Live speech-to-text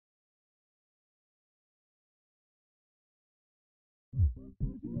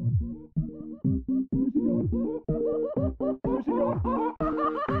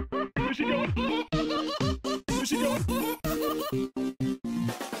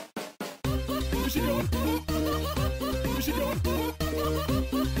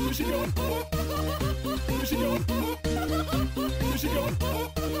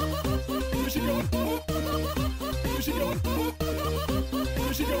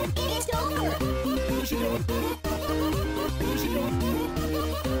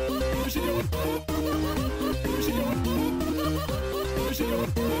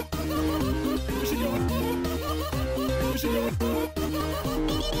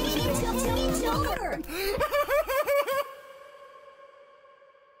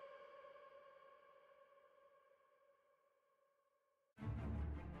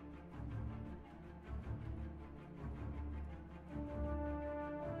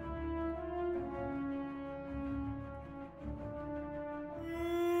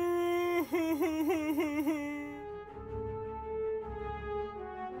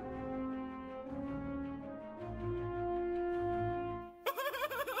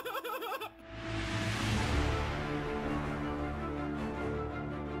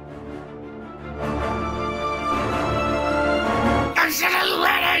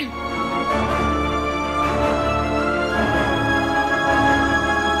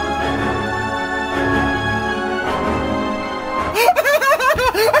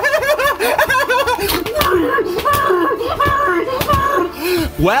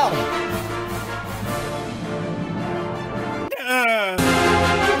Well.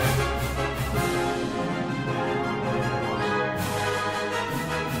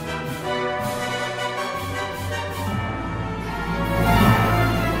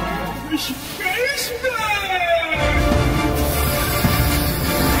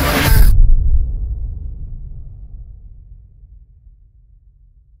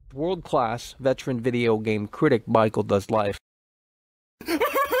 World-class veteran video game critic Michael Does Life.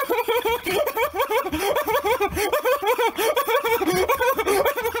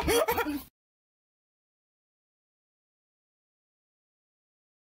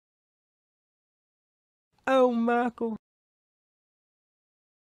 Oh, Michael.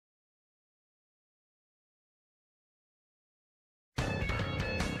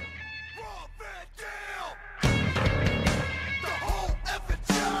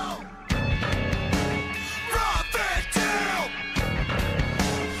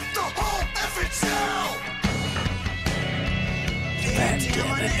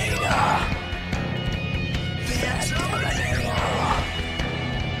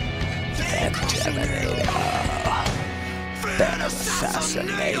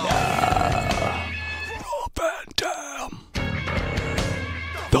 Assassinator. Rob Van Dam.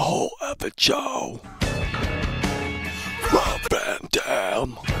 The whole epic show. Rob Van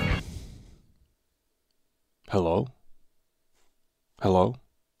Dam. Hello? Hello?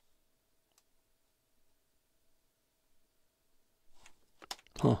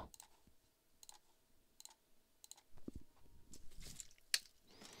 Huh.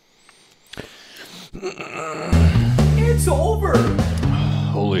 It's over!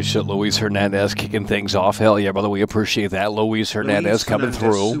 Holy shit, Luis Hernandez kicking things off. Hell yeah, brother, we appreciate that. Luis Hernandez coming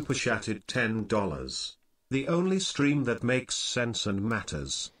through. Super chatted $10. The only stream that makes sense and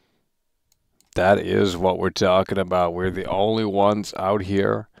matters. That is what we're talking about. We're the only ones out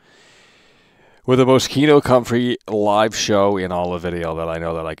here with the most Kino Comfrey live show in all of video that I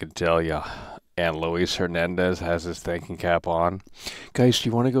know that I can tell you. And Luis Hernandez has his thinking cap on. Guys, do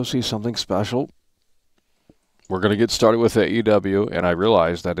you want to go see something special? We're going to get started with AEW, and I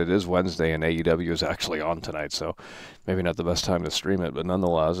realize that it is Wednesday, and AEW is actually on tonight, so maybe not the best time to stream it, but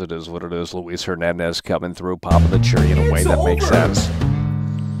nonetheless, it is what it is. Luis Hernandez coming through, popping the cherry in a way that makes sense.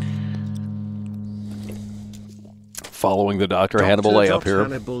 Following the Dr. Hannibal layup here.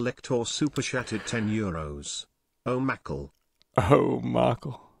 Hannibal Lecter super chatted €10. Oh, Michael. Oh,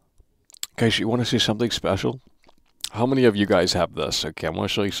 Michael. Guys, you want to see something special? How many of you guys have this? Okay, I want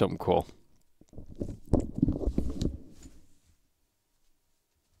to show you something cool.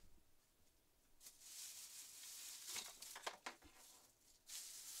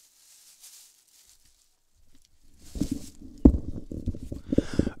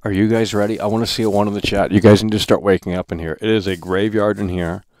 Are you guys ready? I want to see a one in the chat. You guys need to start waking up in here. It is a graveyard in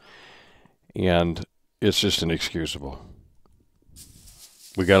here, and it's just inexcusable.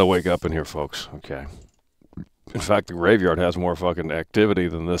 We got to wake up in here, folks. Okay. In fact, the graveyard has more fucking activity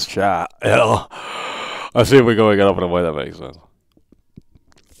than this chat. Hell. I see if we can wake it up in a way that makes sense.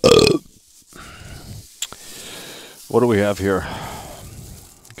 What do we have here?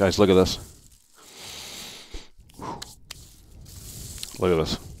 Guys, look at this. Look at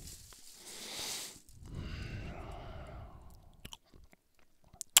this.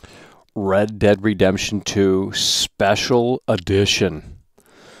 Red Dead Redemption 2 Special Edition.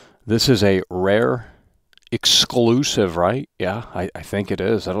 This is a rare exclusive, right? Yeah, I think it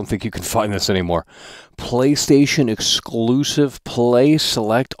is. I don't think you can find this anymore. PlayStation exclusive. Play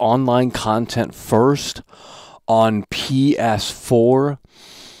select online content first on PS4.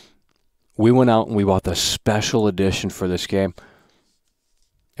 We went out and we bought the special edition for this game.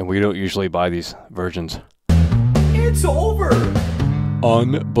 And we don't usually buy these versions. It's over!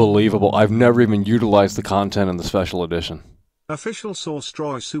 Unbelievable. I've never even utilized the content in the special edition. Official Source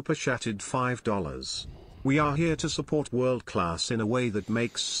Troy super chatted $5. We are here to support world class in a way that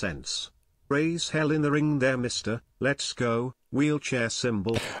makes sense. Raise hell in the ring there, mister. Let's go. Wheelchair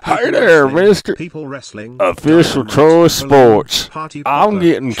symbol. Hi there, mister. People wrestling. Official Troy Sports. I'm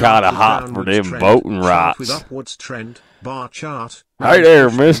getting kind of hot for them voting rights. With upwards trend. Bar chart. Hi there,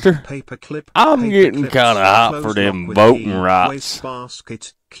 mister. Paperclip. I'm getting kind of hot for them voting rights.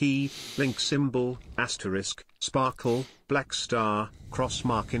 Basket. Key. Link symbol. Asterisk. Sparkle. Black star. Cross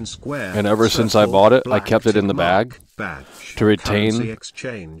mark in square. And ever since I bought it, I kept it in the bag to retain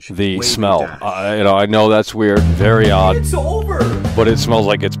the smell. I know that's weird, very odd. It's over! But it smells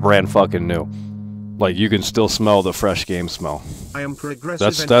like it's brand fucking new. Like you can still smell the fresh game smell. I am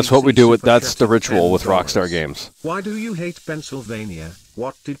progressive. That's what we do with. That's the ritual with Rockstar Games. Why do you hate Pennsylvania?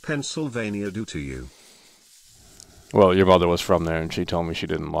 What did Pennsylvania do to you? Well, your mother was from there, and she told me she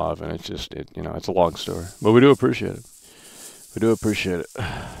didn't love, and it's just, it's a long story. But we do appreciate it. We do appreciate it.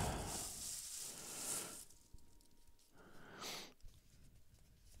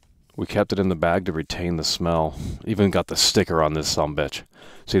 We kept it in the bag to retain the smell. Even got the sticker on this sumbitch.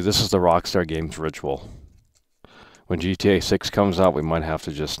 See, this is the Rockstar Games ritual. When GTA 6 comes out, we might have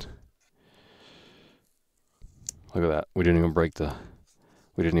to just... Look at that. We didn't even break the...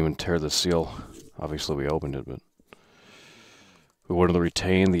 We didn't even tear the seal. Obviously, we opened it, but... We wanted to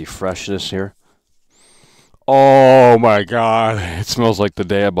retain the freshness here. Oh my god. It smells like the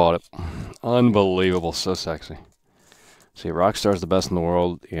day I bought it. Unbelievable. So sexy. See, Rockstar's the best in the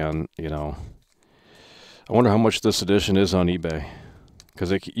world, and, I wonder how much this edition is on eBay.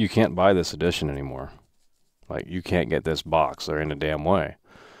 Because you can't buy this edition anymore. Like, you can't get this box. There ain't a damn way.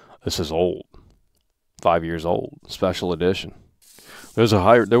 This is old. 5 years old. Special edition. There was a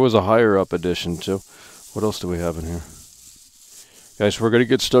higher up edition, too. What else do we have in here? Guys, we're going to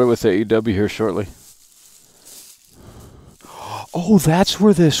get started with AEW here shortly. Oh, that's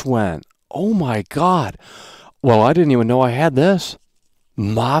where this went. Oh, my God. Well, I didn't even know I had this.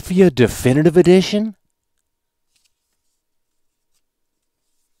 Mafia Definitive Edition?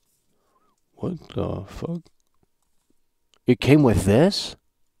 What the fuck? It came with this?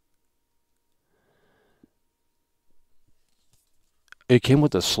 It came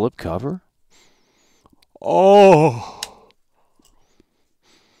with a slip cover? Oh!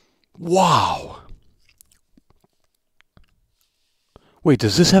 Wow! Wait,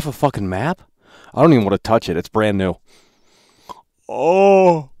 does this have a fucking map? I don't even want to touch it. It's brand new.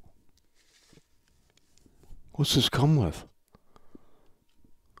 Oh! What's this come with?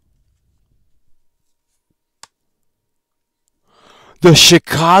 The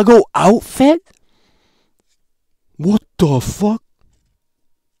Chicago outfit? What the fuck?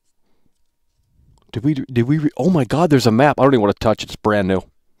 Did we oh my god, there's a map. I don't even want to touch it. It's brand new.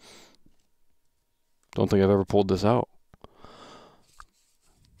 Don't think I've ever pulled this out.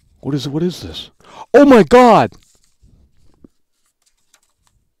 What is this? Oh my god!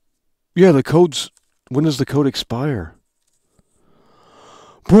 Yeah, the code's... When does the code expire?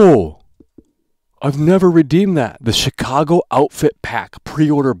 Bro! I've never redeemed that. The Chicago Outfit Pack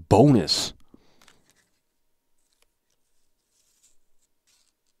pre-order bonus.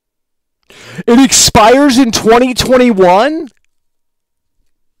 It expires in 2021?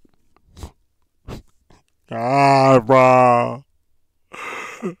 Ah, bro.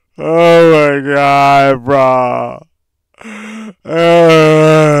 Oh my god, bro.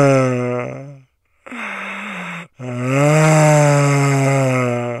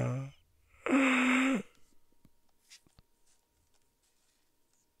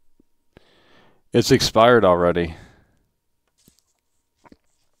 It's expired already.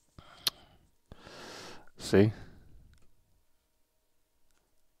 See?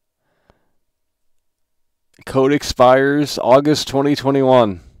 Code expires August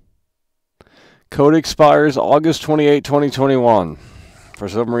 2021. Code expires August 28, 2021. For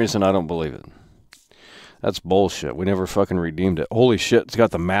some reason, I don't believe it. That's bullshit. We never fucking redeemed it. Holy shit, it's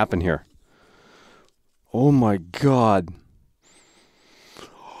got the map in here. Oh my god.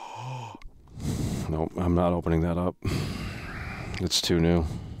 Nope, I'm not opening that up. It's too new.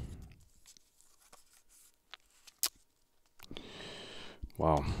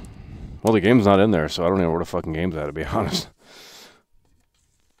 Wow. Well, the game's not in there, so I don't know where the fucking game's at, to be honest.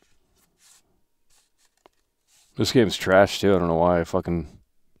 This game's trash, too. I don't know why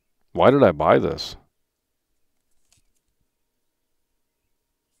why did I buy this?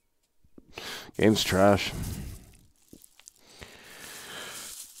 Game's trash.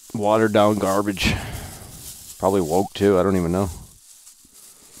 Watered down garbage. Probably woke, too. I don't even know.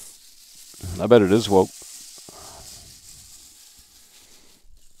 I bet it is woke.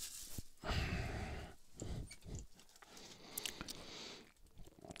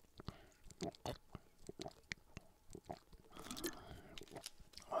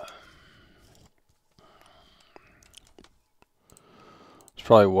 It's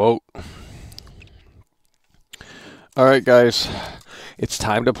probably woke. Alright, guys. It's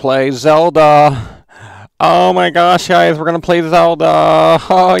time to play Zelda. Oh my gosh, guys. We're going to play Zelda.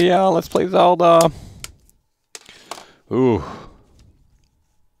 Oh, yeah. Let's play Zelda. Ooh.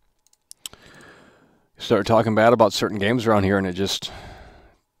 Start talking bad about certain games around here, and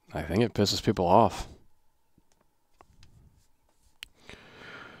I think it pisses people off.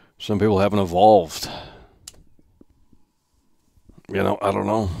 Some people haven't evolved. You know, I don't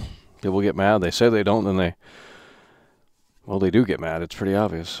know. People get mad. They say they don't, then they do get mad. It's pretty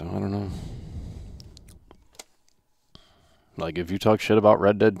obvious, so I don't know. Like, if you talk shit about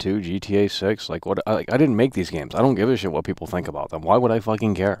Red Dead 2, GTA 6, I didn't make these games. I don't give a shit what people think about them. Why would I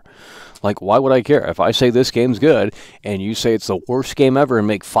fucking care? Like, why would I care? If I say this game's good, and you say it's the worst game ever and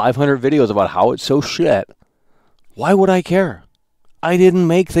make 500 videos about how it's so shit, why would I care? I didn't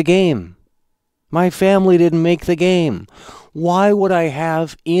make the game. My family didn't make the game. Why would I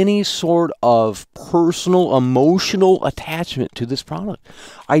have any sort of personal, emotional attachment to this product?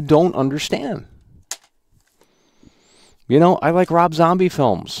 I don't understand. You know, I like Rob Zombie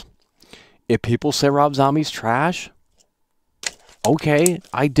films. If people say Rob Zombie's trash, okay,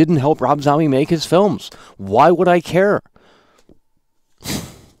 I didn't help Rob Zombie make his films. Why would I care?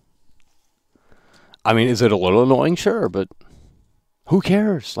 I mean, is it a little annoying? Sure, but who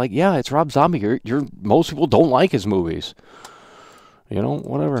cares? Like, yeah, it's Rob Zombie. Most people don't like his movies. You know,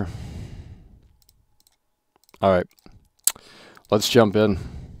 whatever. All right. Let's jump in.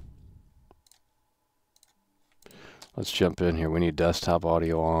 Let's jump in here. We need desktop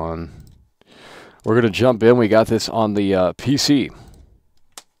audio on. We're going to jump in. We got this on the PC.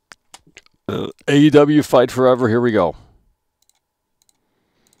 AEW Fight Forever. Here we go.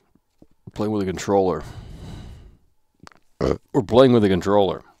 Playing with a controller. We're playing with a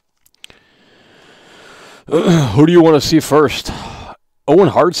controller. Who do you want to see first? Owen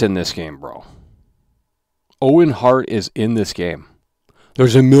Hart's in this game, bro. Owen Hart is in this game.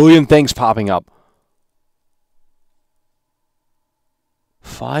 There's a million things popping up.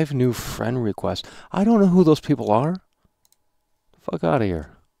 5 new friend requests. I don't know who those people are. Fuck out of here.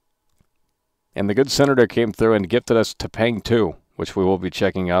 And the good senator came through and gifted us Topang 2, which we will be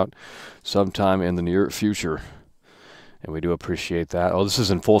checking out sometime in the near future. And we do appreciate that. Oh, this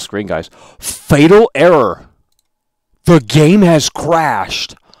is in full screen, guys. Fatal error. The game has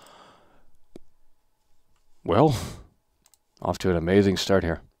crashed. Well, off to an amazing start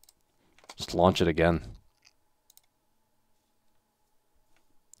here. Let's launch it again.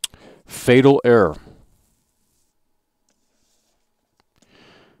 Fatal error.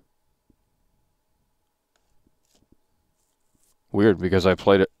 Weird, because I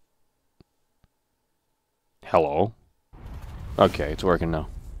played it. Hello? Okay, it's working now.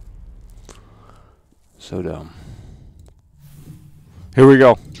 So dumb. Here we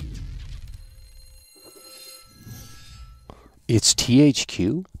go. It's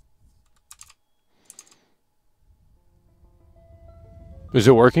THQ? Is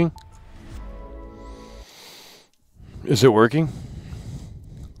it working? Is it working?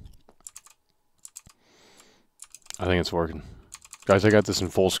 I think it's working. Guys, I got this in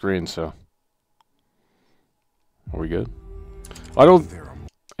full screen, so. Are we good? I don't.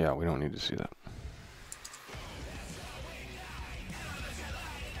 Yeah, we don't need to see that.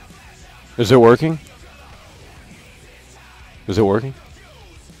 Is it working? Is it working?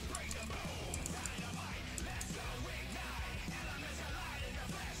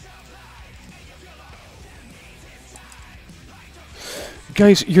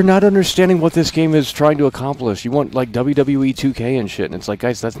 Guys, you're not understanding what this game is trying to accomplish. You want, like, WWE 2K and shit, and it's like,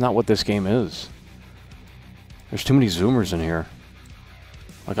 guys, that's not what this game is. There's too many Zoomers in here.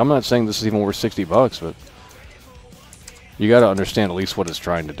 Like, I'm not saying this is even worth $60, but you got to understand at least what it's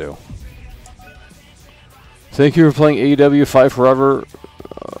trying to do. Thank you for playing AEW Fight Forever.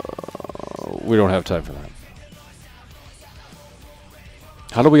 We don't have time for that.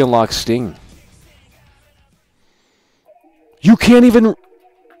 How do we unlock Sting? You can't even...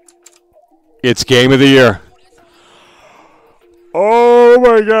 It's Game of the Year. Oh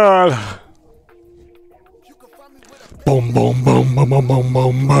my god. Boom, boom, boom, boom, boom, boom,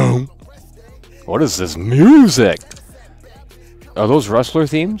 boom, boom. What is this music? Are those wrestler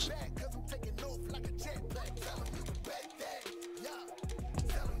themes?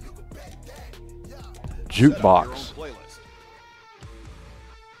 Jukebox.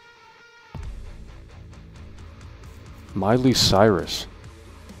 Miley Cyrus.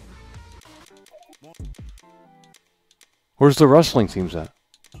 Where's the wrestling themes at?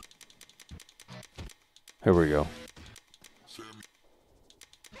 Here we go.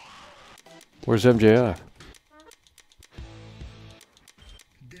 Where's MJF?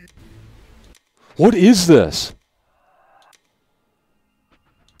 What is this?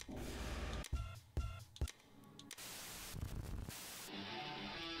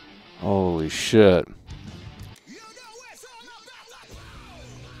 Holy shit.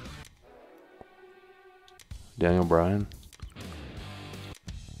 Daniel Bryan.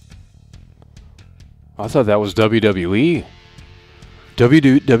 I thought that was WWE.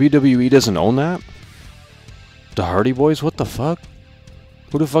 WWE doesn't own that? The Hardy Boys? What the fuck?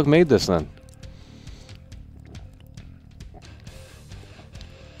 Who the fuck made this then?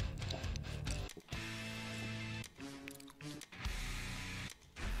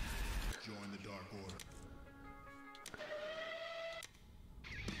 Join the Dark Order.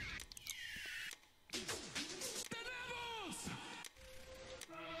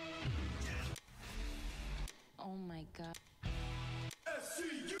 Oh my god.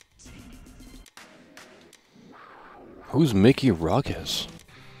 Who's Mickey Ruckus?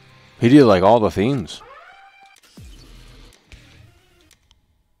 He did like all the themes.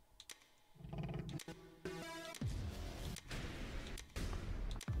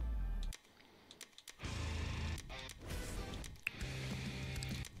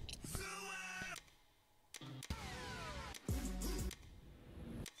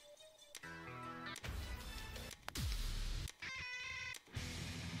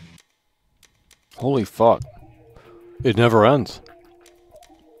 Holy fuck. It never ends.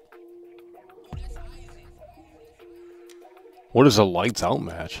 What is a lights out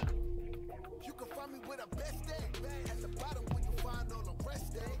match?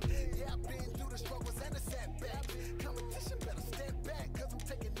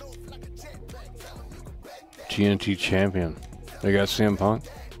 TNT champion. They got CM Punk.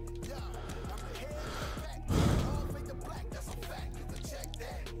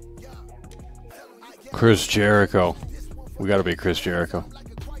 Chris Jericho. We gotta be Chris Jericho.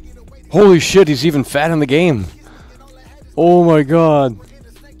 Holy shit, he's even fat in the game. Oh my god.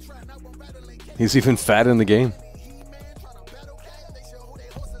 He's even fat in the game.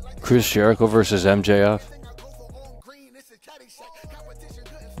 Chris Jericho versus MJF.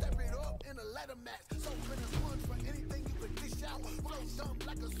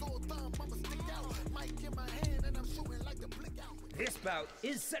 This bout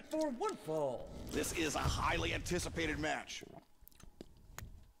is set for one fall. This is a highly anticipated match.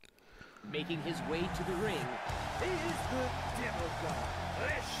 Making his way to the ring is the Devil God, the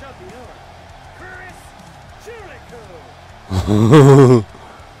champion, Chris Jericho.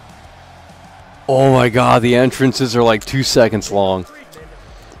 Oh my god, the entrances are like 2 seconds long.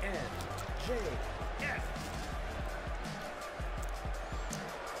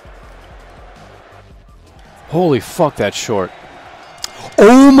 Holy fuck, that's short.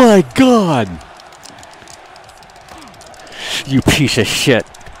 Oh my god! You piece of shit.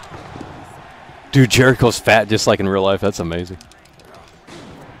 Dude, Jericho's fat just like in real life. That's amazing.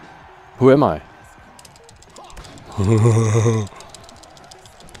 Who am I?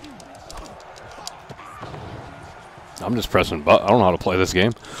 I'm just pressing buttons. I don't know how to play this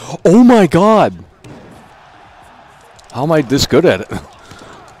game. Oh my god! How am I this good at it?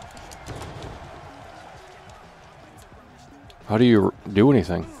 How do you do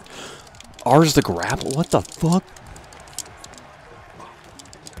anything? R's the grapple? What the fuck?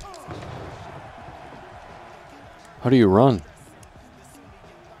 How do you run?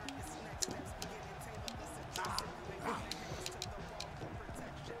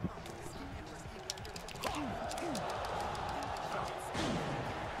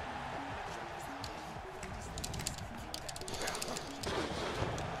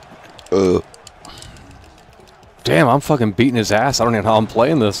 Damn, I'm fucking beating his ass. I don't even know how I'm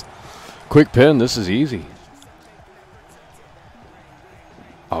playing this. Quick pin, this is easy.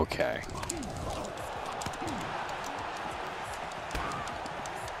 Okay.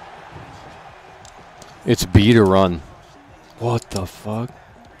 It's B to run. What the fuck?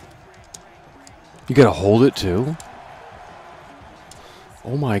 You gotta hold it too?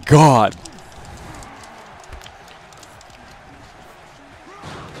 Oh my god.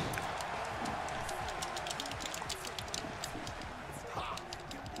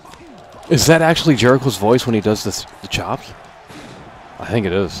 Is that actually Jericho's voice when he does this, the chops? I think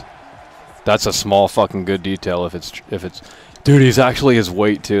it is. That's a small fucking good detail if it's dude, he's actually his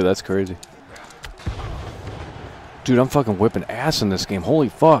weight too. That's crazy. Dude, I'm fucking whipping ass in this game. Holy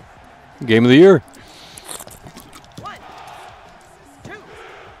fuck. Game of the year.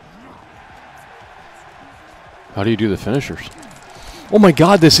 How do you do the finishers? Oh my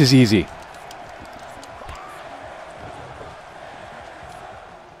god, this is easy.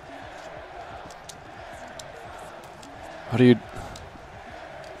 How do you...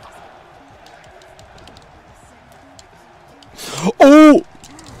 Oh!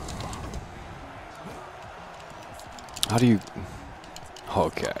 How do you...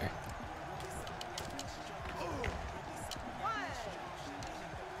 Okay.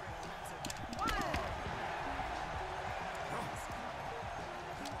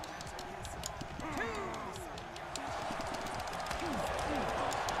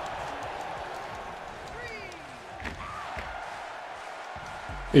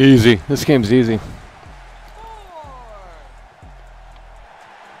 Easy. This game's easy.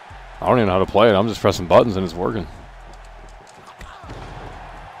 I don't even know how to play it. I'm just pressing buttons and it's working.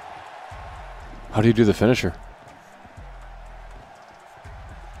 How do you do the finisher?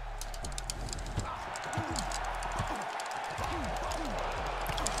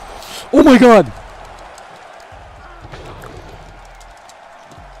 Oh my god!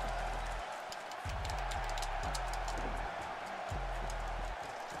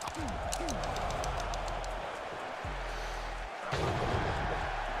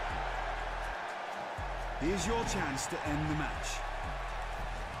 Here's your chance to end the match.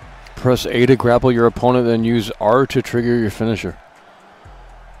 Press A to grapple your opponent, then use R to trigger your finisher.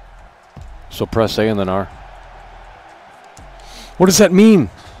 So press A and then R. What does that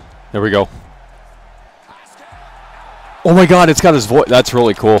mean? There we go. Oh my god, it's got his voice. That's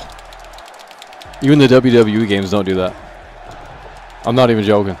really cool. Even the WWE games don't do that. I'm not even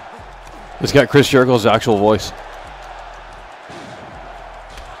joking. It's got Chris Jericho's actual voice.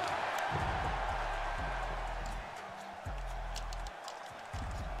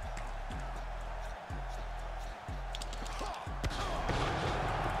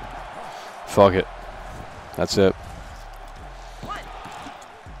 Fuck it. That's it.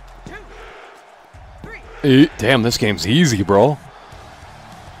 Damn, this game's easy, bro.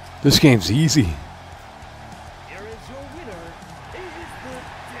 This game's easy. Here is your winner. It is the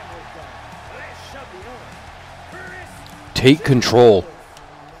Demo God, Les Champions, Take control.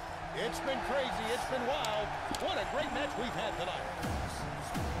 It's been crazy. It's been wild. What a great match we've had tonight.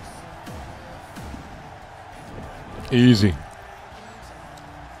 Easy.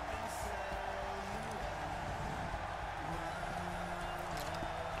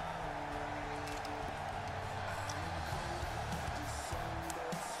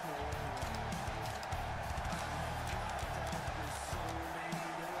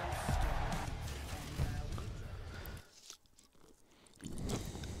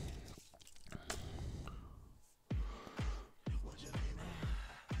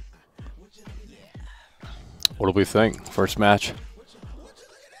 What do we think? First match.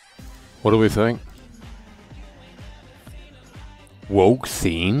 What do we think? Woke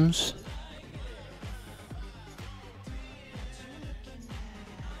themes?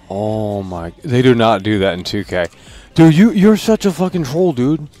 Oh my, they do not do that in 2K. Dude, you're such a fucking troll,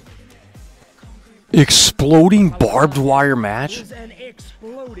 dude. Exploding barbed wire match? is an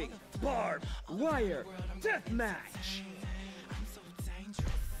exploding barbed wire death match.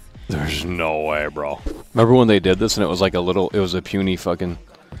 There's no way, bro. Remember when they did this and it was like it was a puny fucking...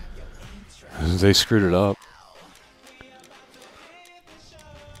 They screwed it up.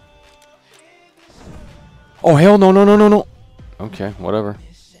 Oh, hell no, no, no, no, no. Okay, whatever.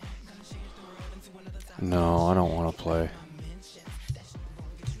 No, I don't want to play.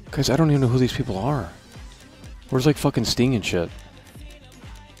 Guys, I don't even know who these people are. Where's like fucking Sting and shit?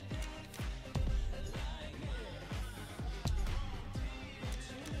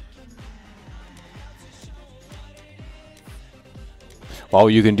 Well,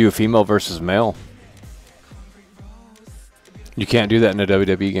 you can do female versus male. You can't do that in a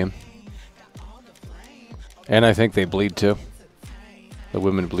WWE game. And I think they bleed too. The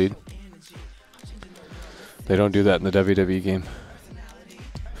women bleed. They don't do that in the WWE game.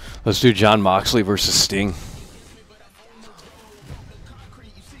 Let's do Jon Moxley versus Sting.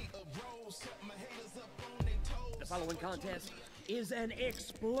 The following contest is an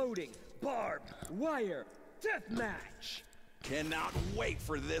exploding barbed wire death match. Cannot wait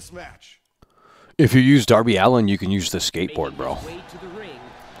for this match. If you use Darby Allin, you can use the skateboard, Making bro. his way to the ring.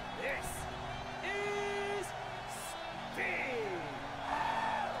 This is Sting.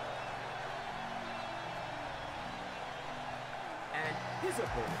 And his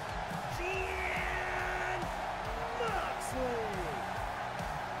opponent, Jon Moxley.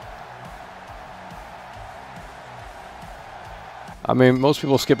 I mean, most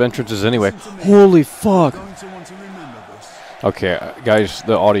people skip entrances anyway. Holy fuck. Going to want to remember this. Okay, guys,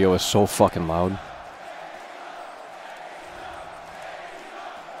 the audio is so fucking loud.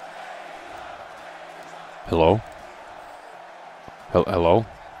 Hello? Hello?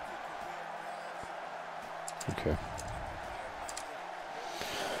 Okay.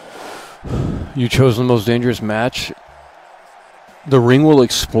 You chose the most dangerous match. The ring will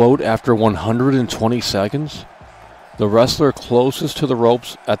explode after 120 seconds. The wrestler closest to the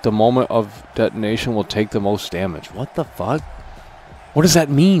ropes at the moment of detonation will take the most damage. What the fuck? What does that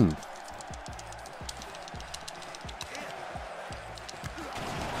mean?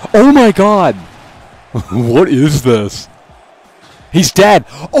 Oh my god! What is this? He's dead!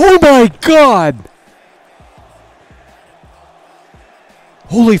 Oh my god!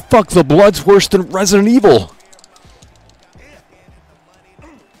 Holy fuck, the blood's worse than Resident Evil!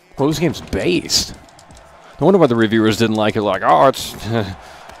 Well, this game's based. No wonder why the reviewers didn't like it. Like, oh,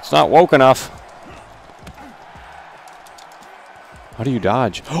 it's not woke enough. How do you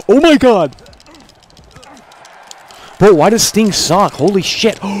dodge? Oh my god! Bro, why does Sting suck? Holy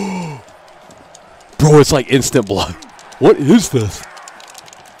shit. Bro, it's like instant blood. What is this?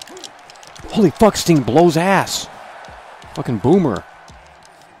 Holy fuck, Sting blows ass. Fucking boomer.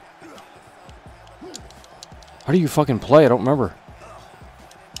 How do you fucking play? I don't remember.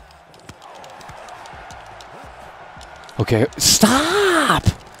 Okay, stop!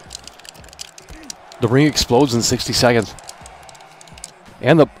 The ring explodes in 60 seconds.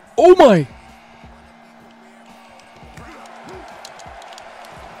 And the... Oh my!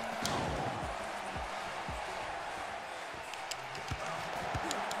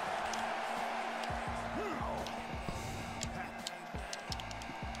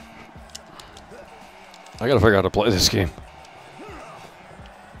 I gotta figure out how to play this game.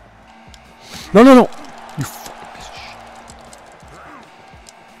 No, no, no! You fucking piece of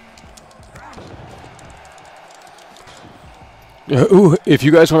shit. Ooh, if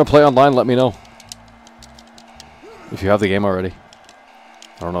you guys want to play online, let me know. If you have the game already.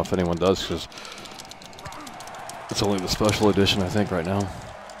 I don't know if anyone does, because it's only the special edition, I think, right now.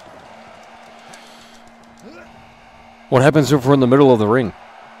 What happens if we're in the middle of the ring?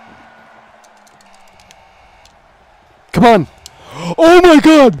 Come on! Oh my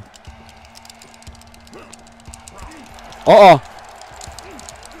god!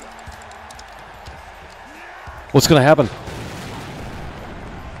 What's gonna happen?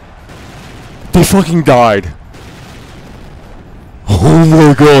 They fucking died. Oh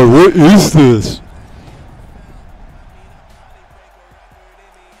my god, what is this?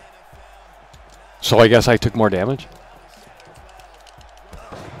 So I guess I took more damage?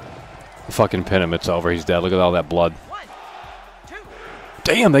 Fucking pin him, it's over, he's dead. Look at all that blood.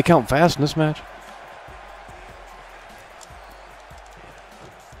 Damn, they count fast in this match.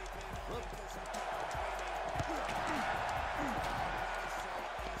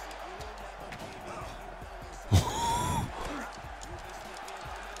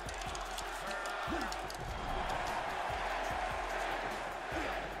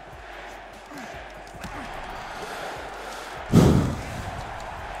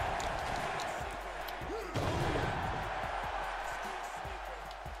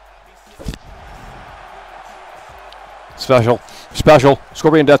 Special. Special.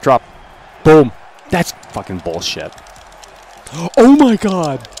 Scorpion Death Drop. Boom. That's fucking bullshit. Oh my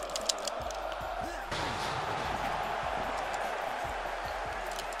god.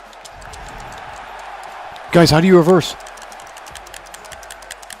 Guys, how do you reverse?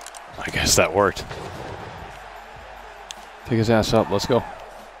 I guess that worked. Pick his ass up. Let's go.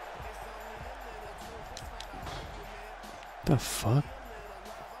 The fuck?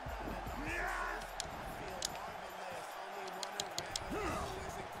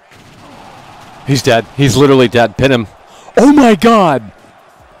 He's dead. He's literally dead. Pin him. Oh my god!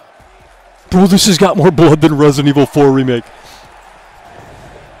 Bro, this has got more blood than Resident Evil 4 Remake.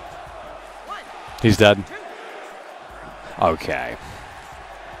 He's dead. Okay.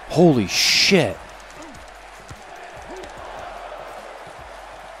 Holy shit.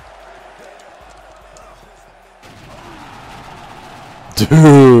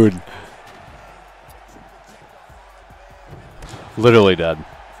 Dude. Literally dead.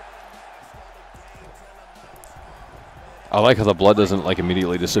 I like how the blood doesn't like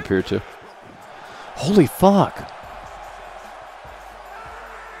immediately disappear too. Holy fuck.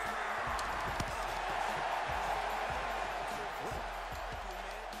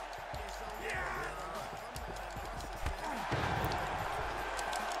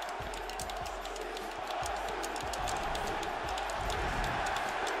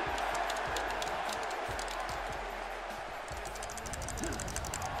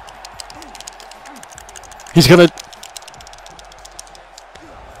 He's gonna...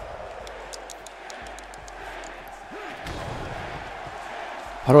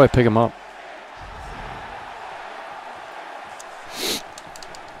 How do I pick him up?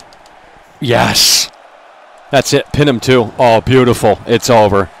 Yes! That's it. Pin him too. Oh, beautiful. It's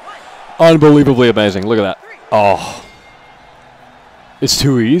over. Unbelievably amazing. Look at that. Oh. It's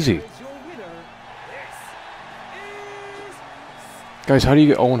too easy. Is your winner. This is Guys, how do you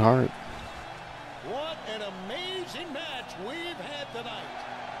get Owen Hart? What an amazing match we've had tonight.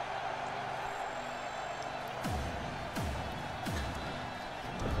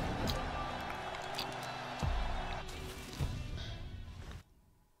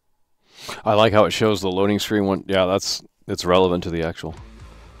 I like how it shows the loading screen one. Yeah, it's relevant to the actual.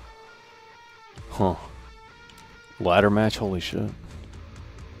 Huh. Ladder match? Holy shit.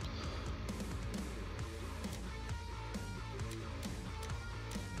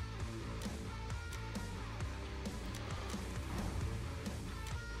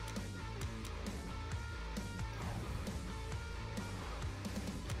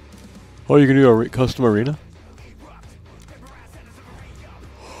 Oh, you can do a custom arena?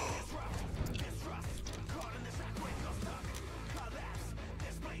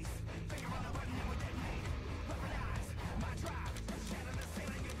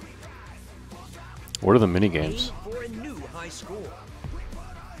 What are the mini games? aim for a new high score.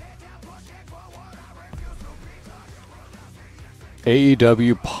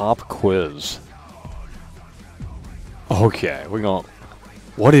 AEW Pop Quiz. Okay, we're going.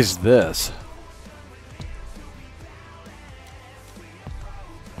 What is this?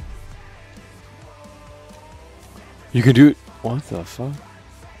 You can do. What the fuck?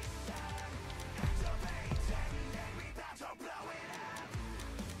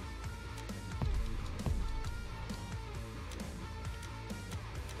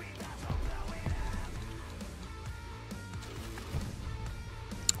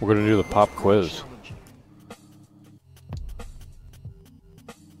 We're gonna do the pop quiz.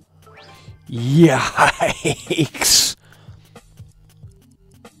 Yikes!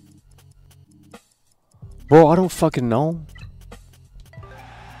 Bro, I don't fucking know.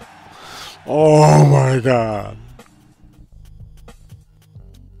 Oh my god.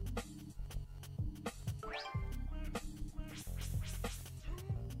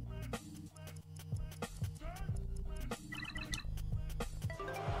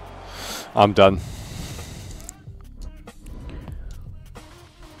 I'm done.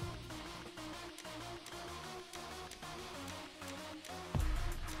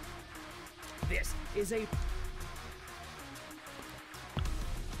 This is a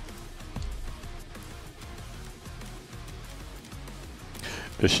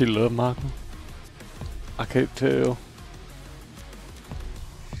Does she love Michael? I can't tell.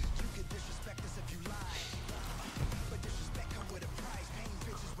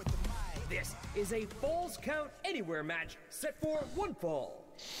 this is a Falls Count Anywhere match set for one fall.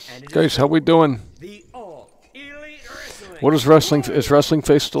 And it Guys, is how we doing? the All Elite Wrestling. What is wrestling? Is Wrestling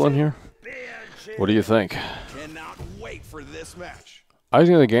Face still in here? What do you think? Cannot wait for this match. I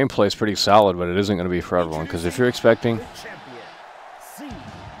think the gameplay is pretty solid, but it isn't going to be for everyone. Because if you're expecting, Champion.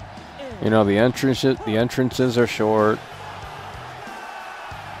 you know, the entrances are short.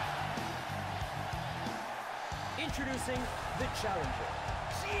 Introducing the challenger.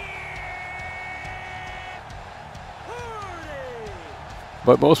 Hardy.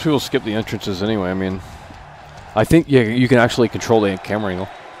 But most people skip the entrances anyway. I mean, I think yeah, you can actually control the camera angle.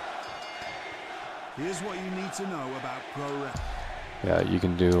 Here's what you need to know about pro wrestling. Yeah, you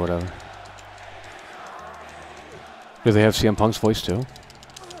can do whatever. Do they have CM Punk's voice too?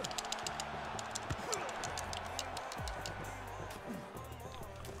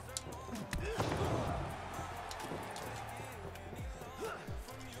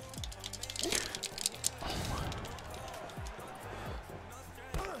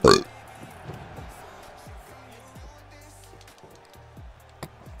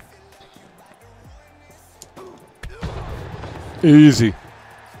 Easy.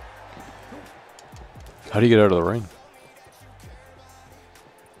 How do you get out of the ring?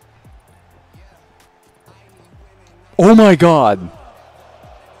 Oh my god!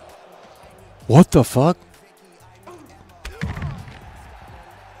 What the fuck?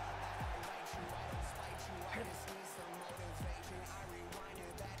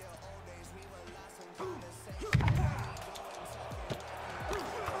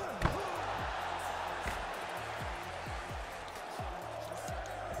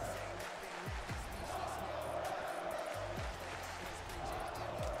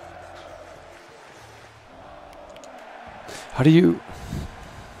 How do you...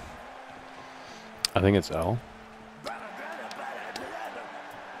 I think it's L.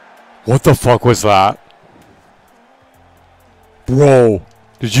 What the fuck was that? Bro,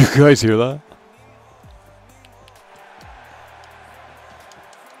 did you guys hear that?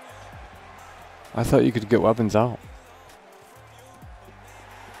 I thought you could get weapons out.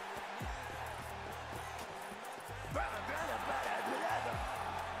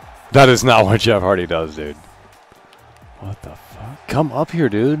 That is not what Jeff Hardy does, dude. What the fuck? Come up here,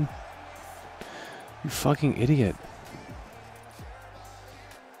 dude. You fucking idiot.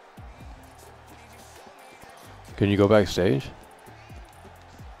 Can you go backstage?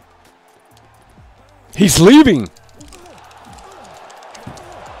 He's leaving!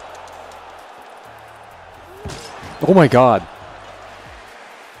 Oh my god.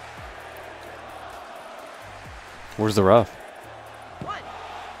 Where's the ref?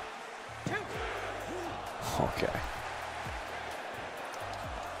 Okay.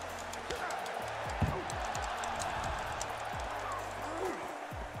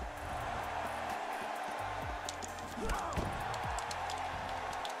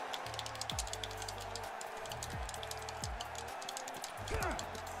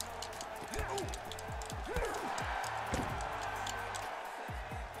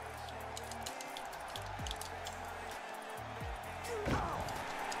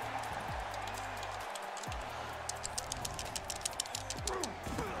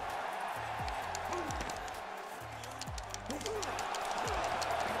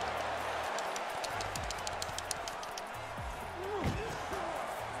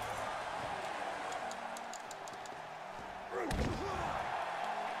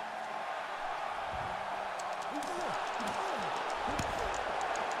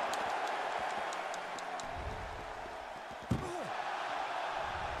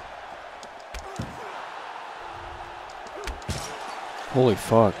 Holy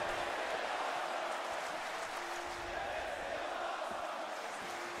fuck.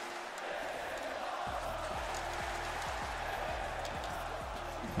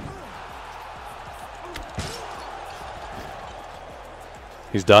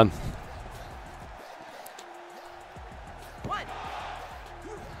 He's done.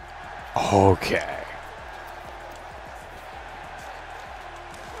 Okay.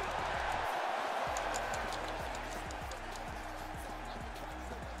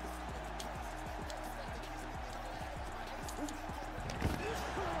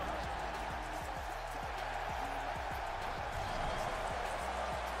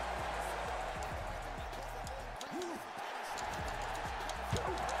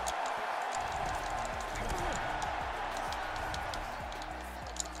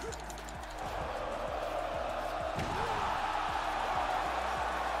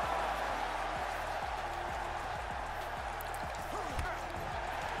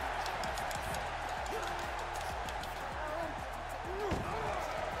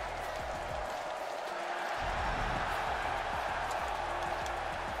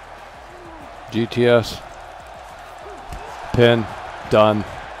 GTS. Pin. Done.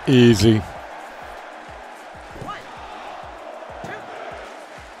 Easy.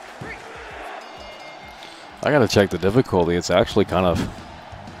 I gotta check the difficulty. It's actually kind of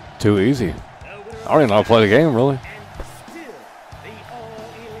too easy. I don't even know how to play the game, really. And still the All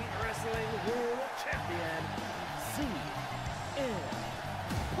Elite Wrestling World Champion, CM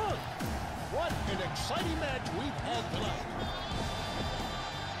Punk. What an exciting match we've had tonight.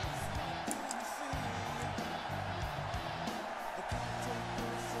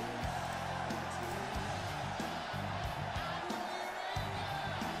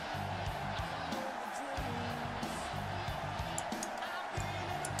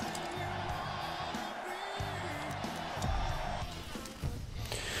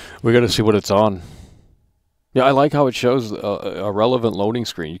 We gotta see what it's on. Yeah, I like how it shows a relevant loading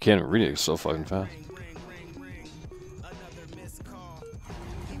screen. You can't even read it. It's so fucking fast.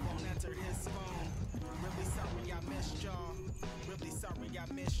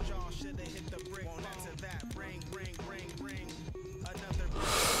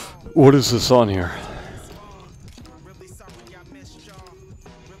 What is this on here?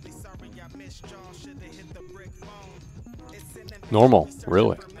 Normal,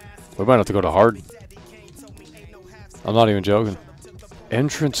 really. We might have to go to hard. I'm not even joking.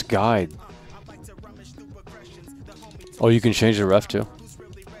 Entrance guide. Oh, you can change the ref too.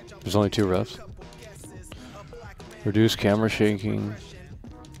 There's only 2 refs. Reduce camera shaking.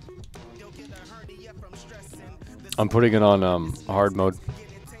 I'm putting it on hard mode.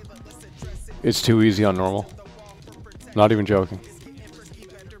 It's too easy on normal. Not even joking.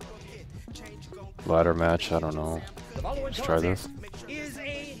 Ladder match, I don't know. The following Let's try this. contest is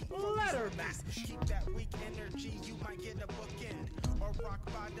a ladder match.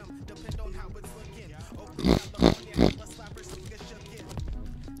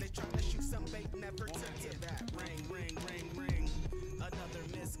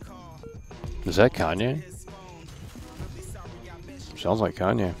 Is that Kanye? Sounds like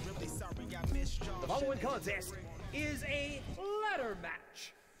Kanye. The following contest is a ladder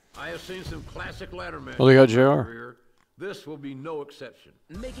match. I have seen some classic ladder matches. Oh, they got in my JR. career. This will be no exception.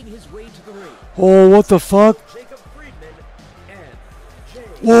 Making his way to the ring, Oh, what the fuck? Jacob Friedman and Jay.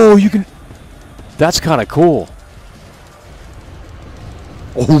 Whoa, you can... That's kind of cool.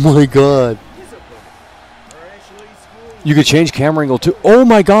 Oh my god. His opponent, freshly schooled You could change camera angle too. Oh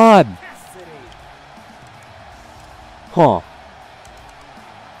my god. Cassidy. Huh.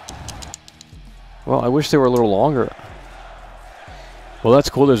 Well, I wish they were a little longer. Well, that's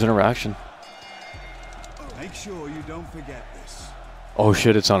cool. There's interaction. Make sure you don't forget this. Oh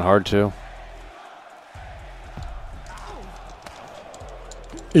shit, it's on hard too.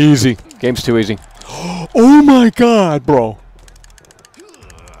 Easy. Game's too easy. Oh my god, bro.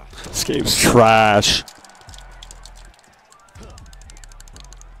 This game's trash.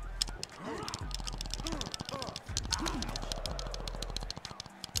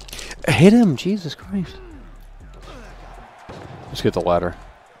 Hit him, Jesus Christ. Let's get the ladder.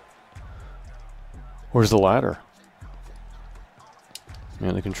 Where's the ladder?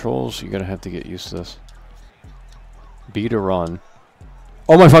 Man, the controls, you're gonna have to get used to this. B to run.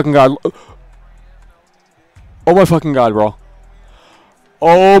 Oh my fucking god. Oh my fucking god, bro.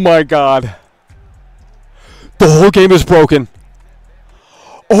 Oh my god. The whole game is broken.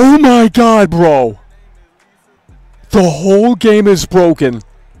 Oh my god, bro. The whole game is broken.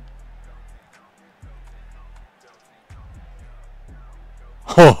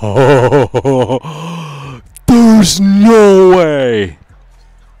 There's no way.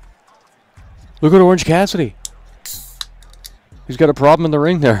 Look at Orange Cassidy. He's got a problem in the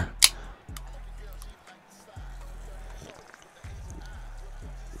ring there.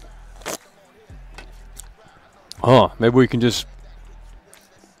 Huh, maybe we can just...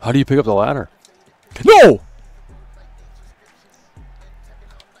 How do you pick up the ladder? No!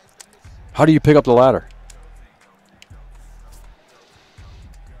 How do you pick up the ladder?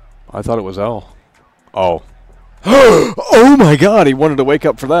 I thought it was L. Oh. Oh my god, he wanted to wake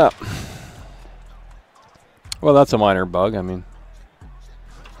up for that. Well, that's a minor bug, I mean.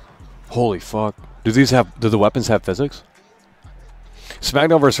 Holy fuck. Do the weapons have physics?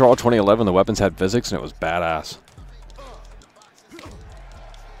 SmackDown vs. Raw 2011, the weapons had physics and it was badass.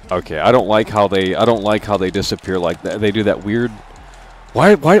 Okay, I don't like how they disappear like that. They do that weird...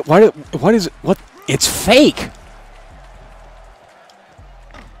 Why does it... What? It's fake!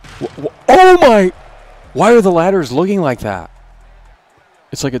 Oh my... Why are the ladders looking like that?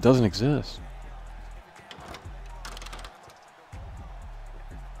 It's like it doesn't exist.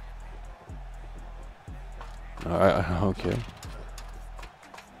 Okay.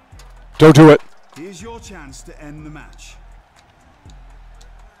 Don't do it! Here's your chance to end the match.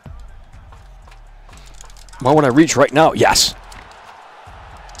 Why would I reach right now? Yes!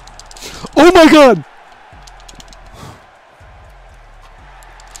 Oh my god!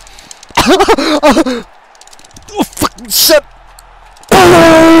 Oh, fucking shit!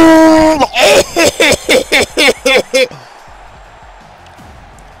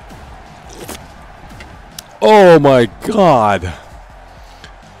 Oh my god!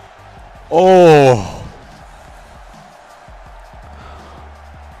 Oh!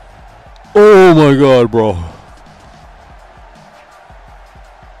 Oh my god, bro!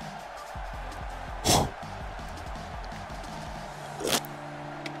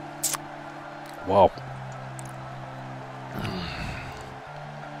 Wow.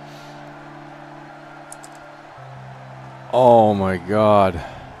 Oh my god.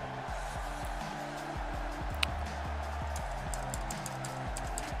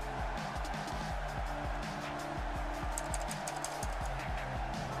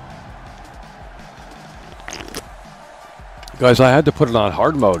 Guys, I had to put it on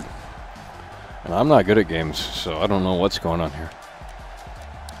hard mode. And I'm not good at games, so I don't know what's going on here.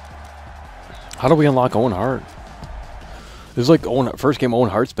 How do we unlock Owen Hart? This is like first game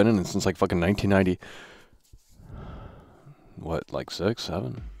Owen Hart's been in since like fucking 1990. What, like 6,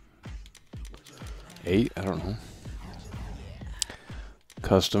 7, 8? I don't know.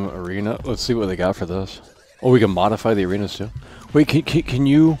 Custom arena. Let's see what they got for this. Oh, we can modify the arenas too. Wait, can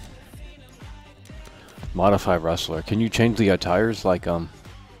you modify wrestler? Can you change the attires like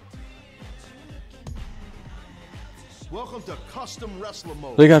Welcome to custom wrestler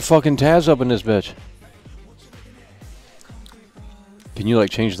mode. They got fucking Taz up in this bitch. Can you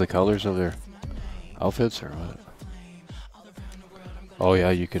like change the colors of their outfits or what? Oh yeah,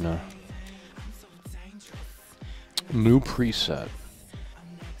 you can. New preset.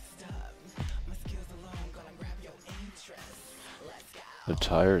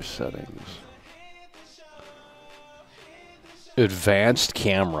 Attire settings. Advanced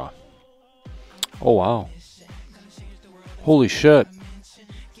camera. Oh wow. Holy shit.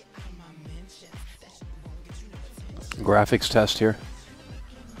 Graphics test here.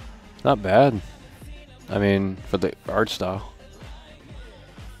 Not bad. I mean, for the art style.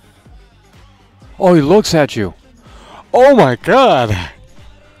 Oh, he looks at you. Oh my god.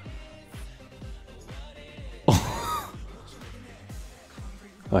 Oh,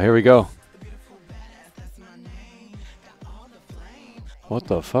 here we go. What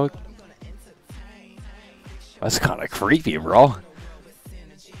the fuck? That's kind of creepy, bro.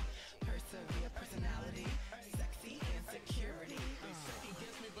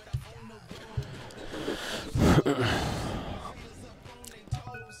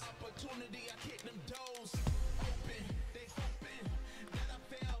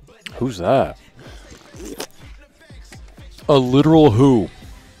 Who's that? A literal who?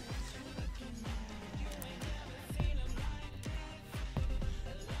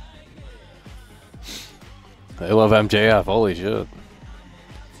 They love MJF, holy shit.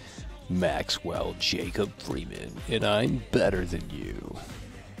 Maxwell Jacob Freeman, and I'm better than you.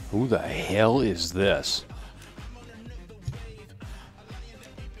 Who the hell is this?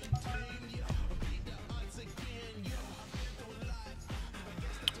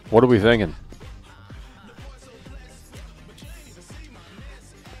 What are we thinking?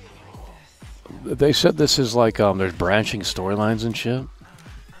 They said this is like, there's branching storylines and shit.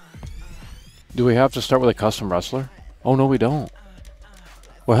 Do we have to start with a custom wrestler? Oh, no, we don't.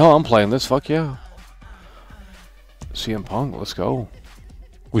 Well, hell, I'm playing this. Fuck yeah. CM Punk, let's go.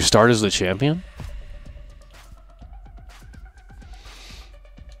 We start as the champion?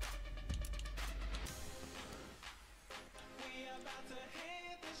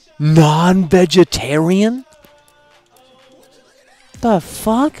 Non-vegetarian? The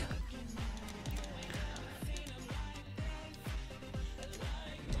fuck?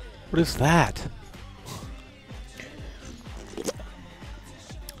 What is that?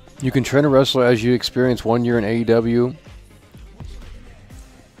 You can train a wrestler as you experience 1 year in AEW.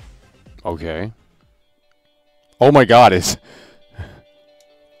 Okay. Oh my god, it's...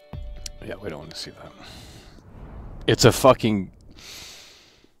 Yeah, we don't want to see that. It's a fucking...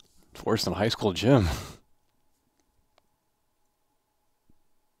 It's worse than a high school gym.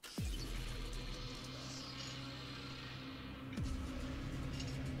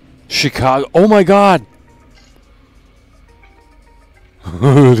 Chicago. Oh my god!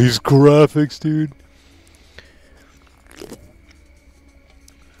 These graphics, dude.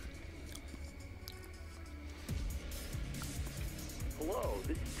 Hello,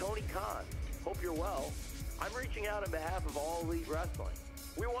 this is Tony Khan. Hope you're well. I'm reaching out on behalf of All Elite Wrestling.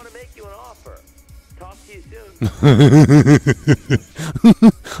 We want to make you an offer. Talk to you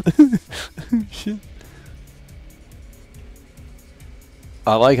soon. Shit.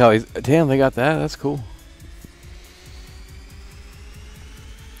 I like how he's... Damn, they got that. That's cool.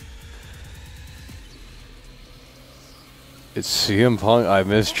 It's CM Punk. I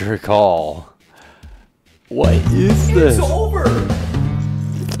missed your call. What is this? It's over.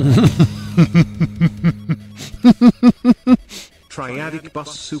 Triadic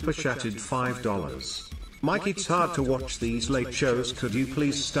Bus Super Chatted $5. Mike, it's hard to watch these late shows. Could you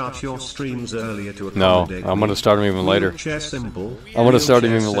please start your streams earlier to No, accommodate I'm gonna start them even later. Wheelchair symbol. I'm gonna start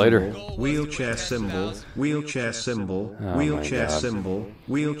them Wheelchair even later. symbol, Wheelchair symbol. Wheelchair symbol. Oh Wheelchair my God. symbol.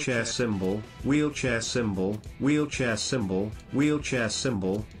 Wheelchair symbol. Wheelchair symbol. Wheelchair symbol. Wheelchair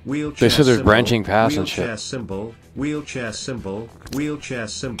symbol. Wheelchair. They said there's symbol, branching paths and shit. Wheelchair symbol. Wheelchair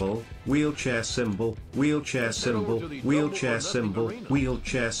symbol. Wheelchair symbol. Wheelchair symbol. Wheelchair symbol.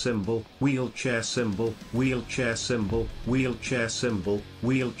 Wheelchair symbol. Wheelchair symbol. Wheelchair symbol. Wheelchair symbol. Wheelchair symbol.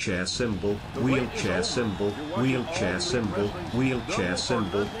 Wheelchair symbol. Wheelchair symbol. Wheelchair symbol. Wheelchair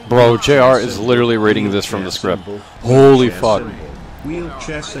symbol. Bro, JR is literally reading this from the script. Holy fuck.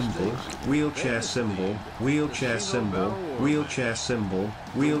 Wheelchair symbol, wheelchair symbol, wheelchair symbol, wheelchair symbol,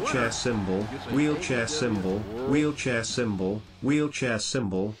 wheelchair symbol, wheelchair symbol, wheelchair symbol, wheelchair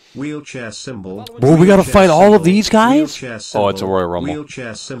symbol, wheelchair symbol. Bro, we gotta fight all of these guys? Oh, it's a Royal Rumble.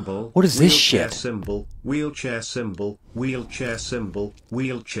 Wheelchair symbol. What is this wheelchair shit? Symbol, wheelchair symbol, wheelchair symbol,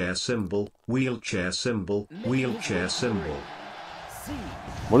 wheelchair symbol, wheelchair symbol, wheelchair symbol.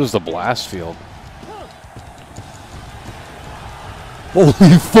 What is the blast field?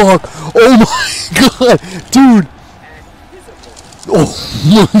 Holy fuck! Oh my god! Dude!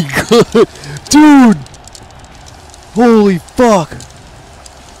 Oh my god! Dude! Holy fuck!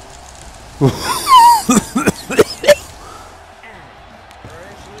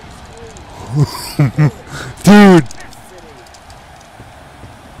 Dude!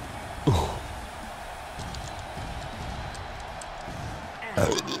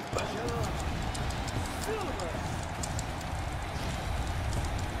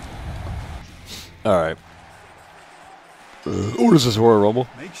 Alright. What is this, Royal Rumble?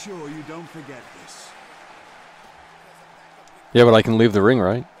 Make sure you don't forget this. Yeah, but I can leave the ring,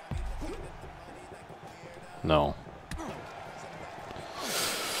 right? No.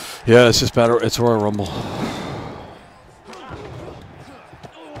 Yeah, it's just better. It's Royal Rumble.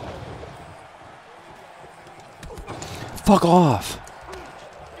 Fuck off.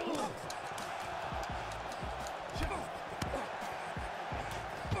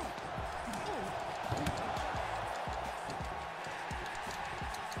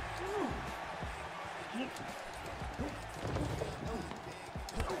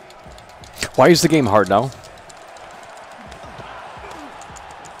 Why is the game hard now?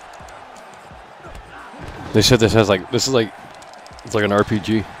 They said this is like it's like an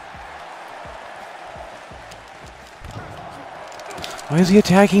RPG. Why is he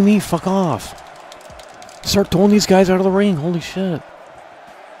attacking me? Fuck off. Start throwing these guys out of the ring. Holy shit.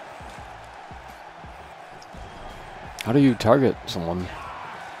 How do you target someone?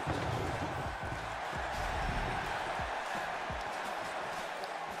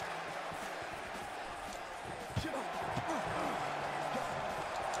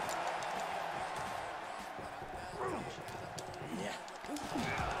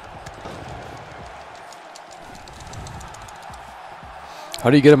 How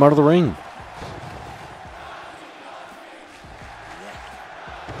do you get him out of the ring?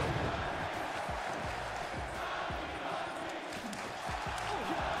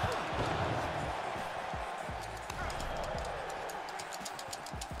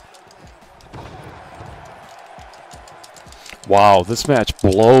 Wow, this match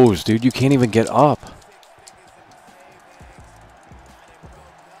blows, dude. You can't even get up.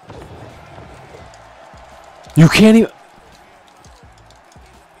 You can't even...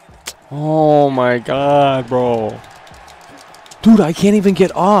 Oh my god, bro. Dude, I can't even get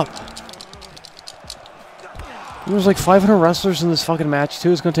up. There's like 500 wrestlers in this fucking match,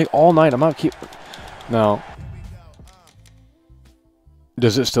 too. It's gonna take all night. I'm not keep... No.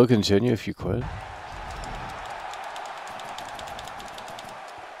 Does it still continue if you quit?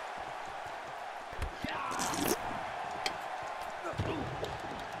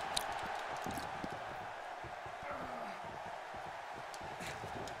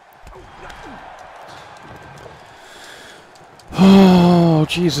 Oh,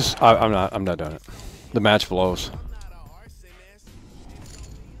 Jesus. I'm not doing it. The match blows.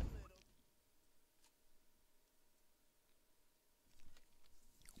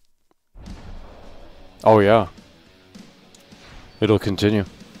 Oh, yeah. It'll continue.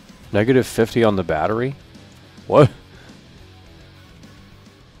 Negative 50 on the battery? What?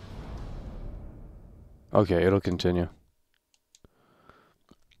 Okay, it'll continue.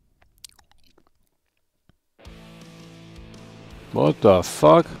 What the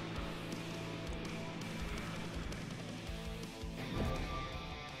fuck?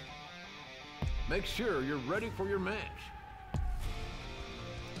 Make sure you're ready for your match.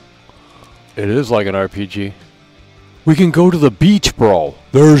 It is like an RPG. We can go to the beach, bro.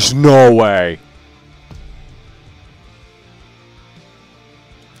 There's no way.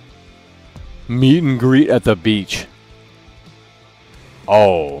 Meet and greet at the beach.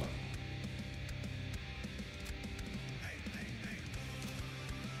 Oh.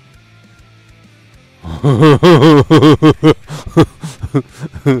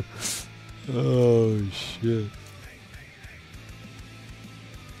 Oh, shit.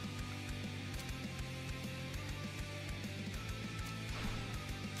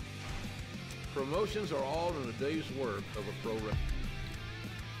 Promotions are all in a day's work of a pro wrestler.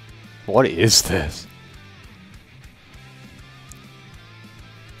 What is this?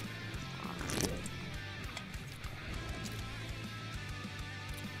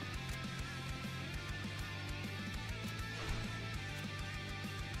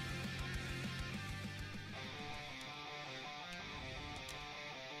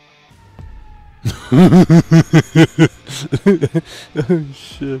 Oh,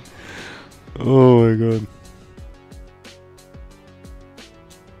 shit. Oh, my God.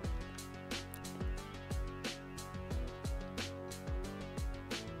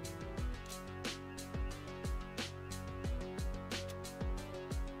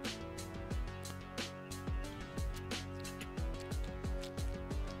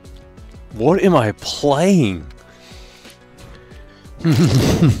 What am I playing?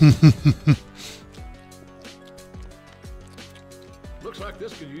 Looks like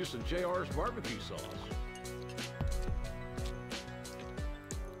this could use some JR's barbecue sauce.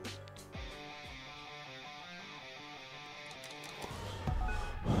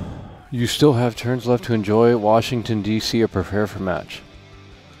 You still have turns left to enjoy Washington, D.C. or prepare for match.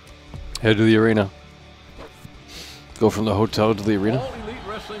 Head to the arena. Go from the hotel to the arena. All Elite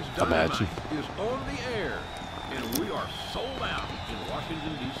Wrestling's Dynamite Imagine. is on the air, and we are sold out in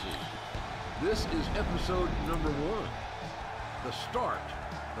Washington, D.C. This is episode number 1, the start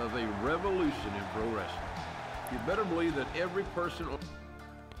of a revolution in pro wrestling. You better believe that every person on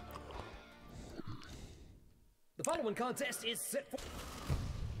The following contest is set for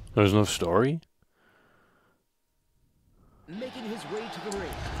There's no story? making his way to the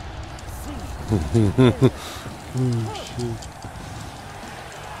ring.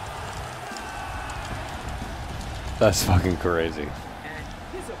 That's fucking crazy. And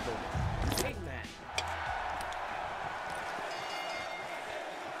his opponent, Hangman.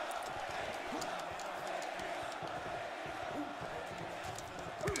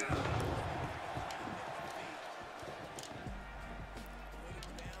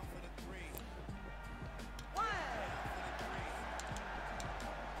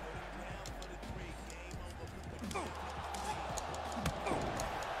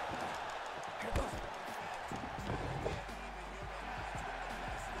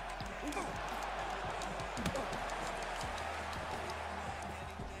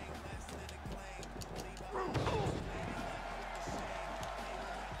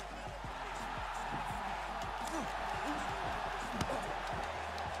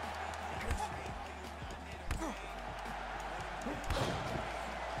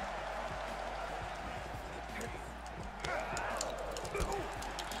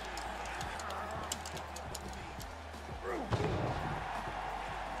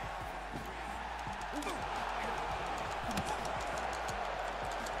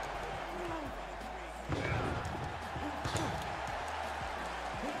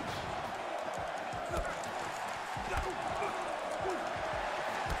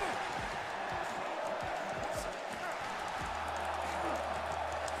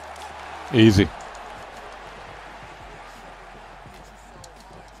 Easy.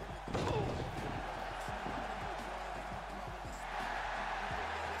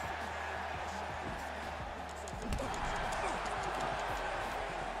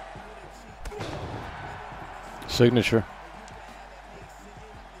 Signature.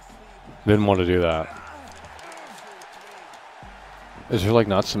 Didn't want to do that. Is there like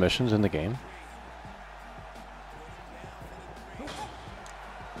not submissions in the game?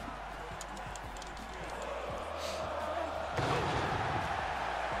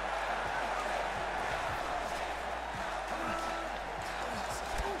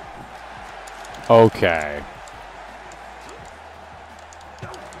 Okay.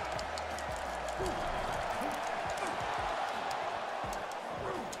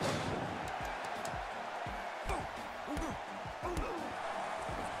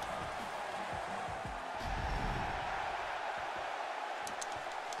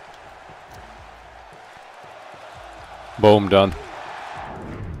 Boom, done.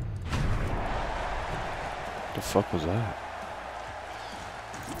 The fuck was that?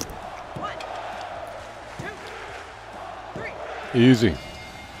 Easy.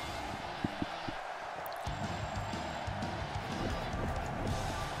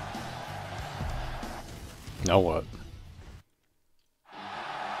 Now what?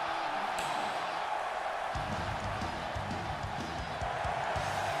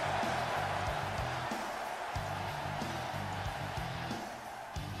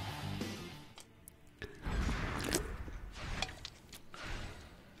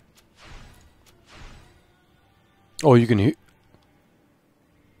 Oh, you can hear.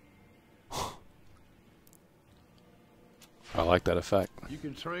 I like that effect. You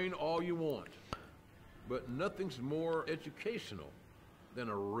can train all you want, but nothing's more educational than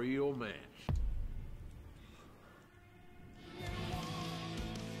a real match.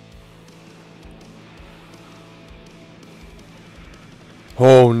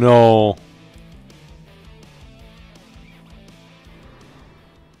 Oh no.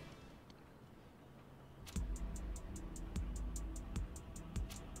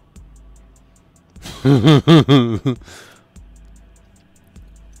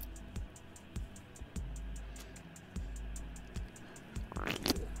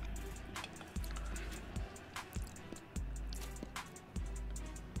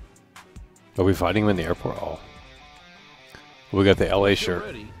 Are we fighting him in the airport? Oh. We got the LA Get shirt.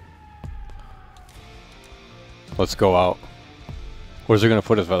 ready. Let's go out. Where's it gonna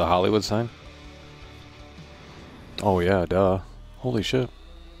put us by the Hollywood sign? Oh yeah, duh. Holy shit.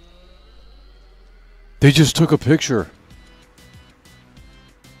 They just took a picture.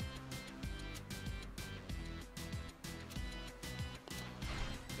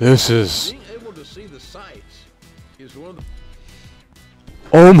 This is... Being able to see the sights is one of the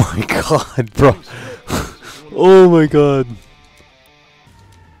Oh my god, bro. Oh my god.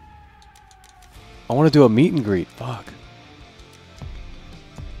 I want to do a meet and greet. Fuck.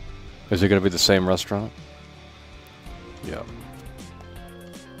 Is it going to be the same restaurant? Yeah.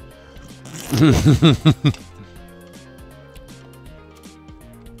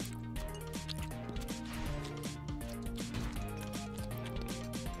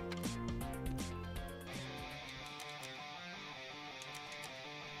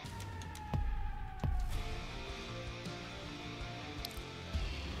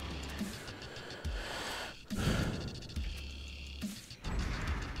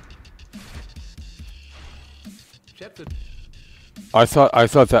 check the I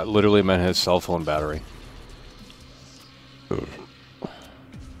thought that literally meant his cell phone battery.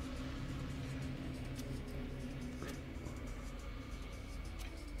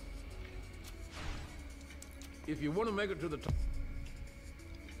 if you want to make it to the top.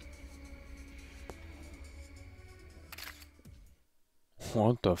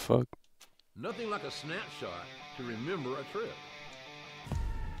 What the fuck? Nothing like a snapshot to remember a trip.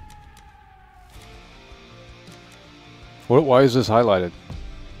 What? Why is this highlighted?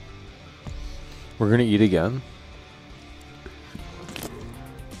 We're gonna eat again.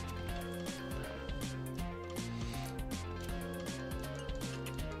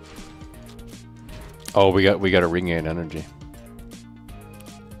 Oh, we got to regain energy.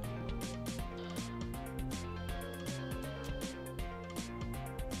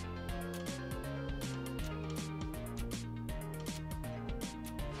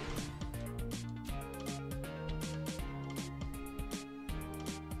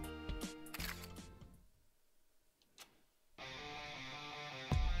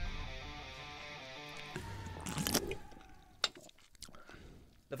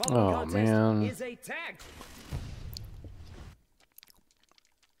 The following Oh, contest man. is a tag.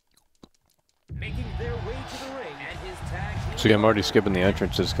 Making their way to the ring and his tag team. See, I'm already skipping the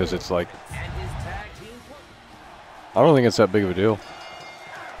entrances because it's like, And his tag team. I don't think it's that big of a deal.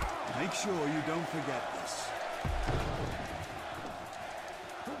 Make sure you don't forget this.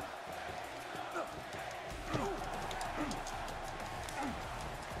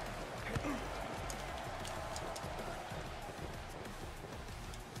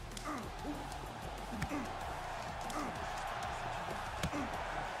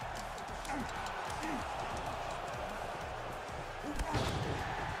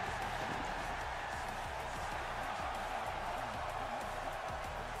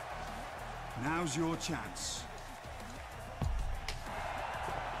 Now's your chance.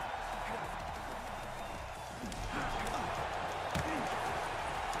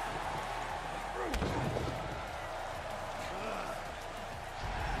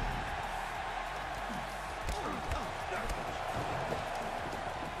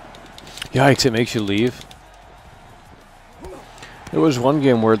 Yikes, it makes you leave. There was one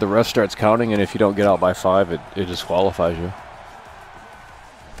game where the ref starts counting, and if you don't get out by 5, it disqualifies you.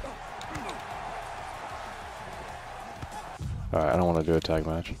 Alright, I don't want to do a tag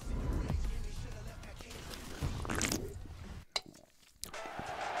match.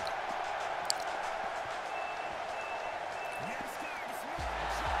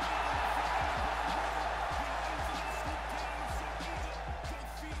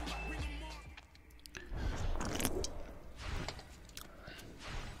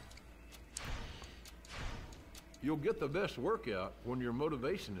 You'll get the best workout when your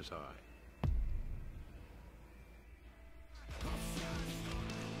motivation is high.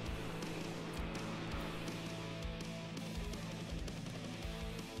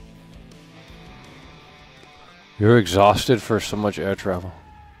 You're exhausted for so much air travel.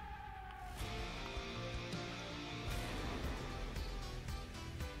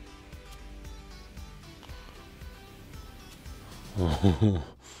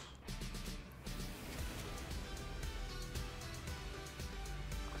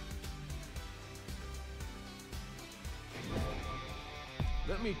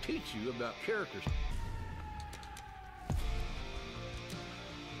 Let me teach you about characters.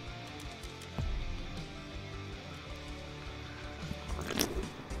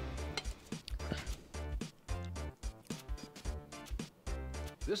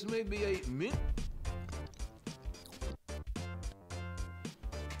 This may be a mint.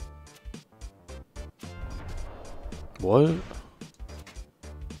 What?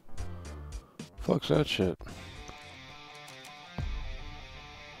 Fuck's that shit?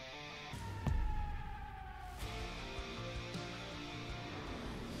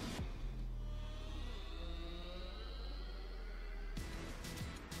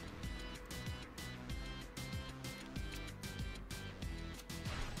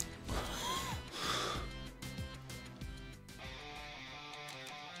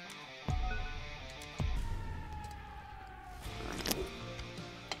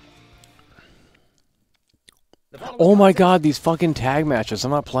 Oh my god, these fucking tag matches.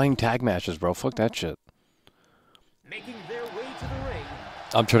 I'm not playing tag matches, bro. Fuck that shit. Making their way to the ring.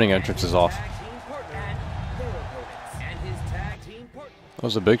 I'm turning entrances off. Tag team partner and their opponents. And his tag team partner. That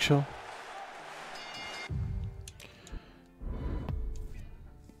was a big show?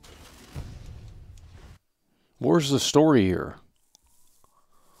 Where's the story here?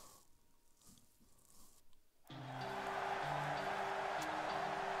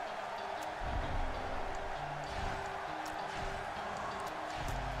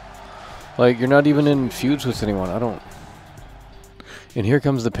 Like, you're not even in feuds with anyone. I don't... And Here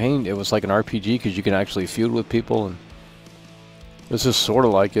Comes the Pain. It was like an RPG because you can actually feud with people. And this is sort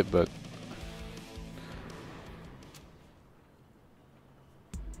of like it, but...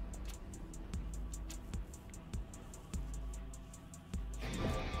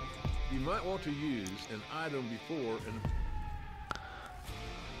 You might want to use an item before and...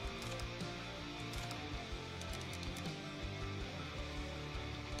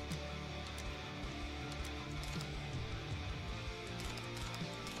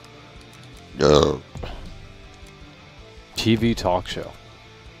 TV talk show.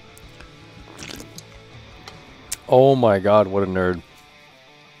 Oh my god, what a nerd.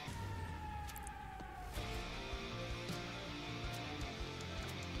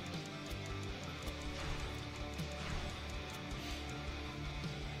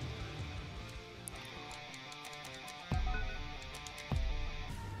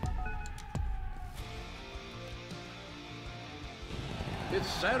 It's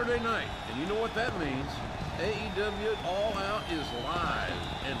Saturday night, and you know what that means. AEW All Out is live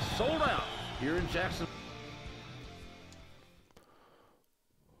and sold out here in Jackson.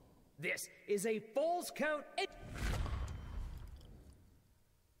 This is a Falls Count.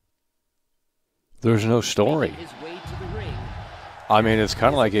 There's no story. His way to the ring. I mean, it's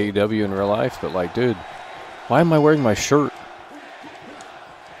kind of like AEW in real life, but like, dude, why am I wearing my shirt?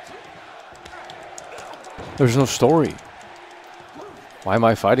 There's no story. Why am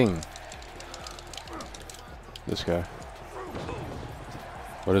I fighting this guy?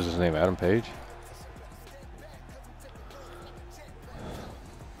 What is his name? Adam Page?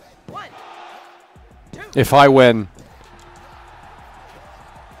 If I win...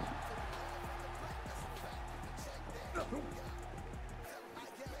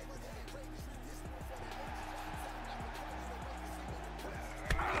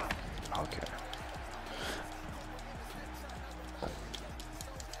 Okay.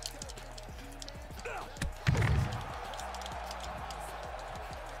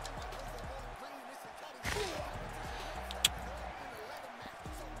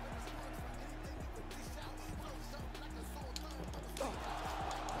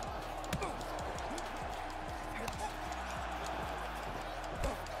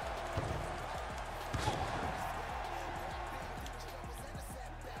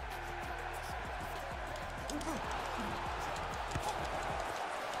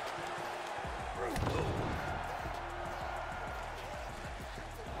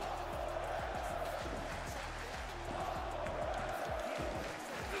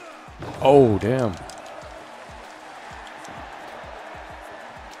 Oh, damn.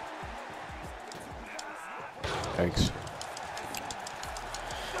 Thanks.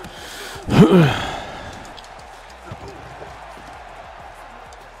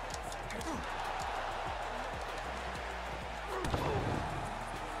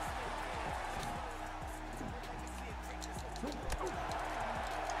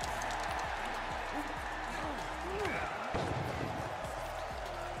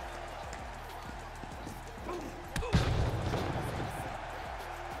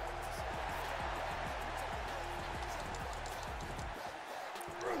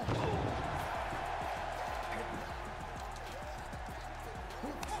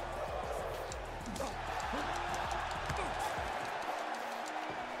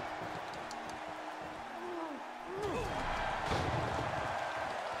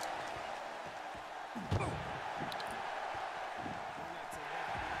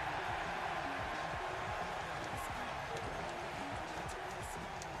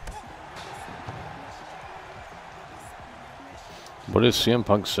 What is CM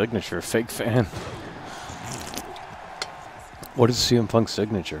Punk's signature? Fake fan. What is CM Punk's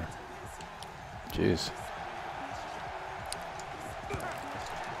signature? Jeez.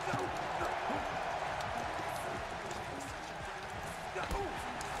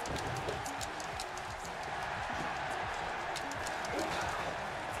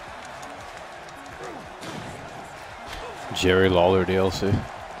 Jerry Lawler DLC.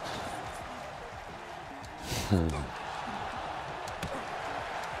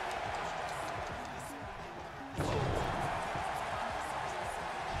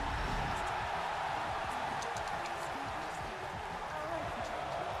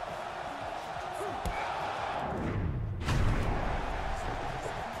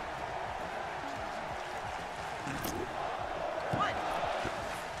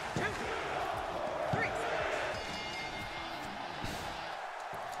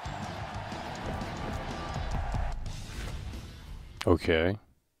 Okay.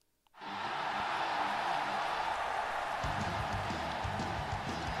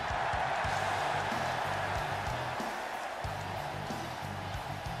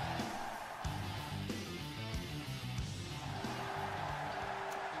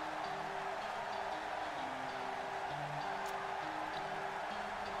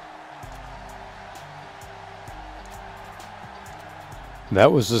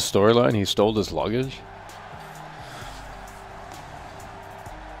 That was the storyline? He stole his luggage?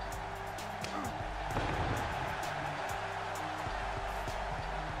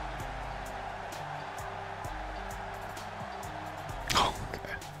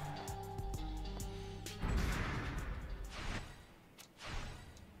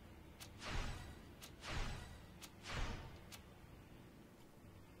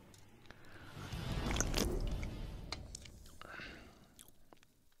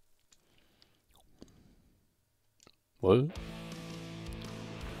 What?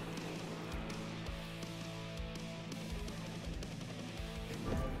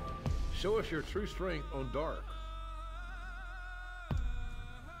 Show us your true strength on dark.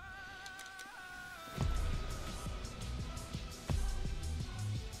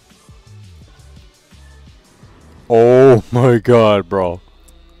 Oh my god, bro.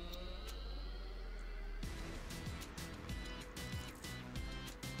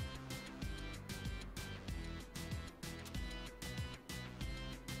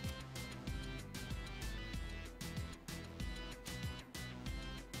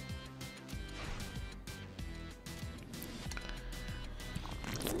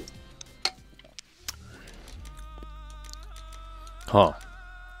 Huh.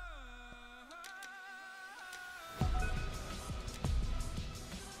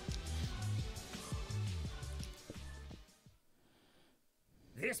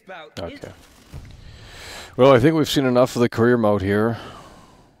 This bout is Okay. Well, I think we've seen enough of the career mode here.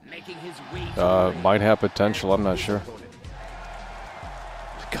 making his way to the ring. Might have potential, I'm not sure.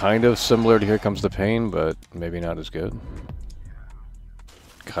 Kind of similar to Here Comes the Pain, but maybe not as good.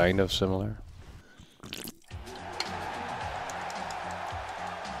 Kind of similar.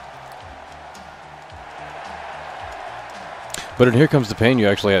 But in Here Comes the Pain, you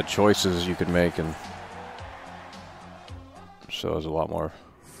actually had choices you could make, and so it was a lot more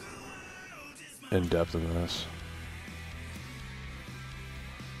in-depth than this.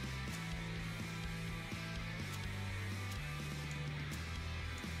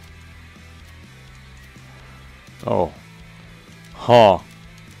 Oh. Huh.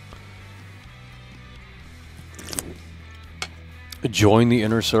 Join the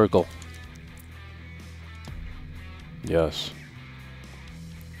inner circle. Yes.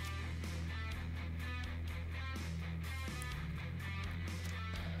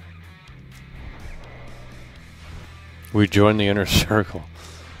 We join the inner circle.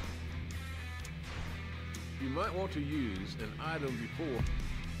 You might want to use an item before.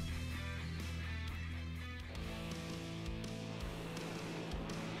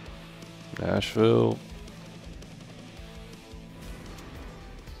 Nashville.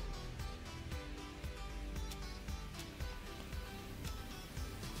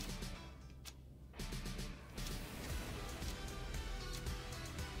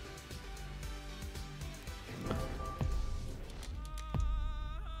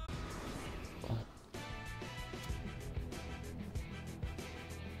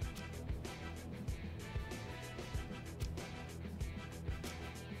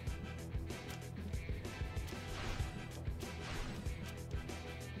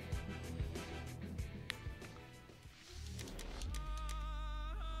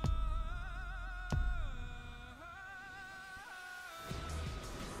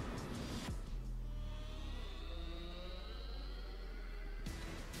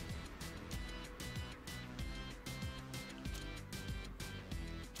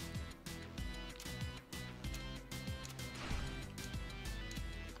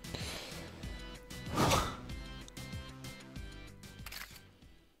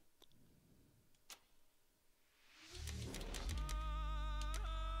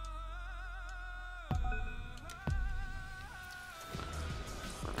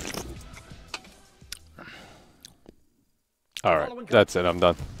 All right, that's it. I'm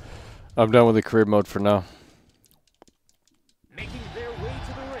done. I'm done with the career mode for now. Making their way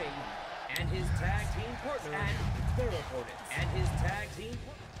to the ring, and his tag team partner, and their opponents, and his tag team.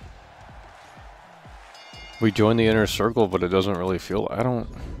 We joined the inner circle, but it doesn't really feel. I don't.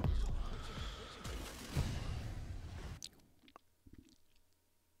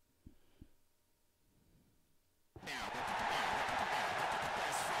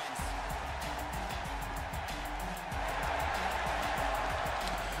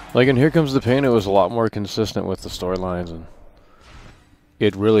 Like in Here Comes the Pain, it was a lot more consistent with the storylines, and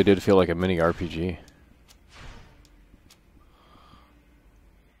it really did feel like a mini RPG.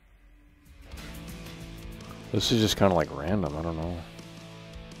 This is just kind of like random, I don't know.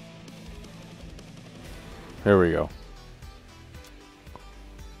 Here we go.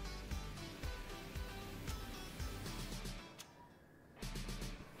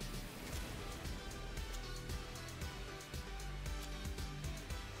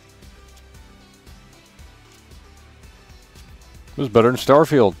 It was better than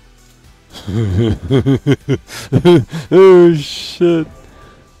Starfield. Oh shit.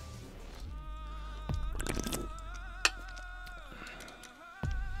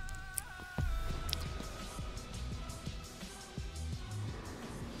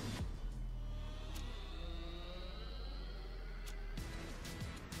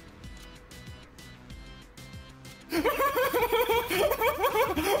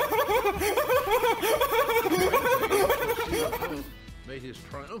 Made his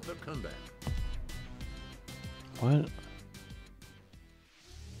triumphant comeback. What?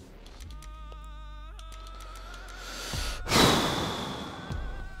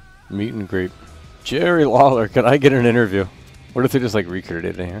 Meet and greet. Jerry Lawler, can I get an interview? What if they just like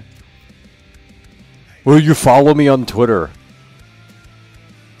recreated it in here? Will you follow me on Twitter?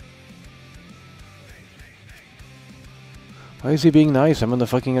 Why is he being nice? I'm in the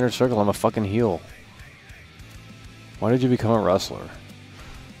fucking inner circle. I'm a fucking heel. Why did you become a wrestler?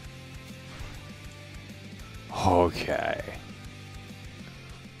 Okay.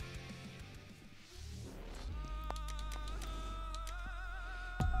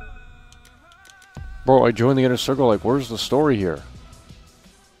 Bro, I joined the inner circle. Like, where's the story here?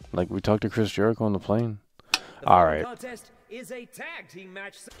 Like, we talked to Chris Jericho on the plane. All right. Contest is a tag team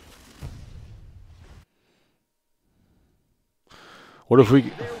match. What if we?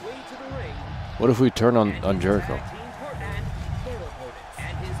 Their way to the ring, What if we turn on and Jericho? his tag team partner, and their opponents,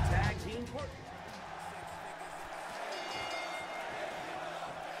 and his tag team partner.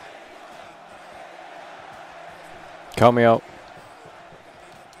 Count me out.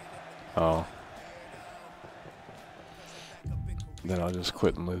 Oh. Then I'll just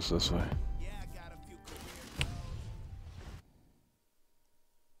quit and lose this way.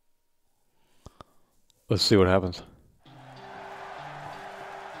 Let's see what happens.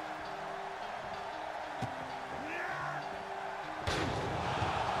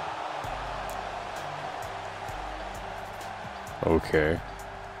 Okay.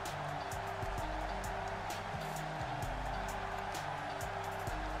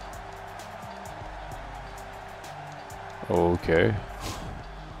 Okay.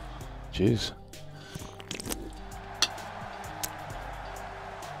 Jeez.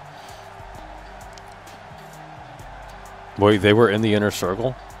 Wait, they were in the inner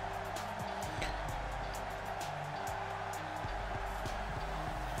circle?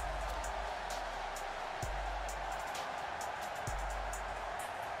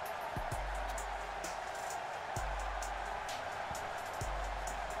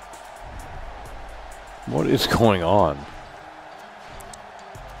 What is going on?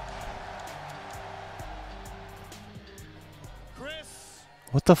 Chris,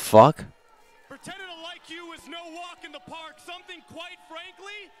 What the fuck? pretending to like you is no walk in the park. Something, quite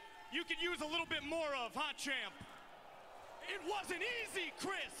frankly, you could use a little bit more of, huh, champ? It wasn't easy,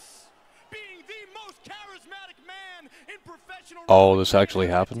 Chris. Being the most charismatic man in professional Oh, wrestling, this actually I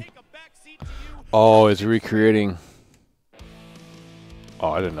had to happened? take a back seat to you. Oh, it's recreating.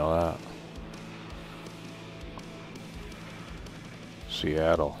 Oh, I didn't know that.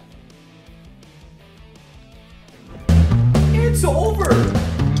 Seattle. It's over.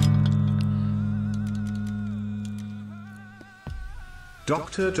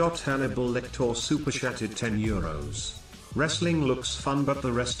 Dr. Hannibal Lecter super chatted €10. Wrestling looks fun but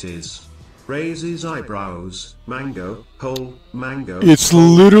the rest is. Raises eyebrows, mango, hole, mango. It's hole,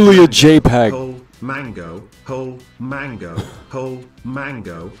 literally a mango, JPEG. hole, mango, whole, mango, whole,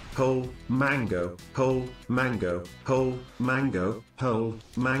 mango, whole, mango, whole, mango, whole, mango, whole,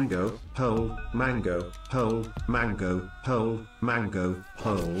 mango, whole, mango, whole, mango, whole, mango,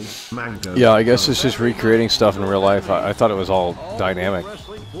 whole, mango. Yeah, I guess it's just recreating stuff in real life. I thought it was all dynamic.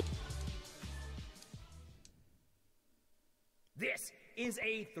 This is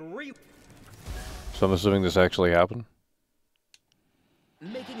a 3. So I'm assuming this actually happened.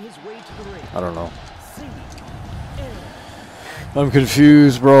 Making his way to the ring. I don't know. C. I'm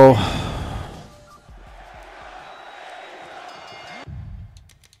confused, bro.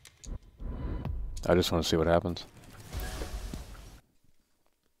 I just want to see what happens.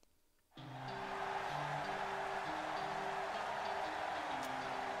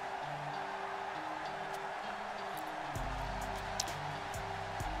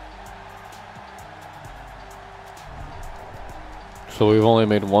 So we've only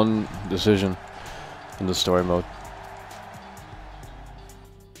made one decision in the story mode.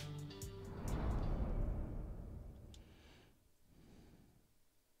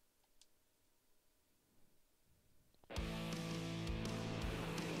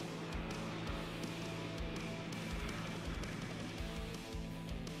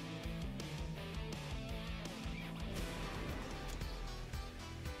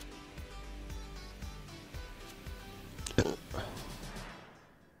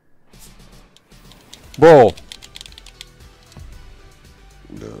 Bro.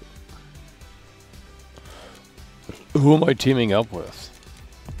 Who am I teaming up with?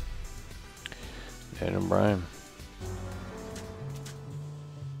 Dan and Brian.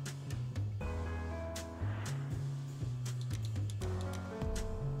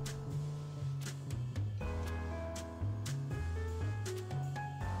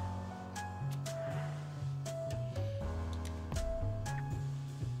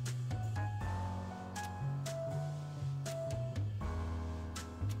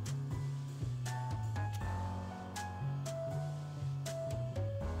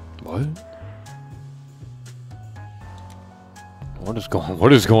 What?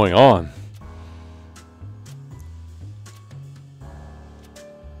 What is going on?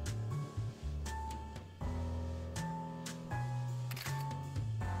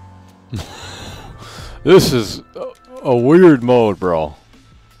 This is a weird mode, bro.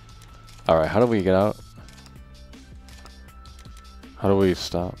 Alright, how do we get out? How do we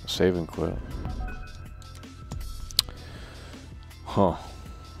stop? Save and quit. Huh.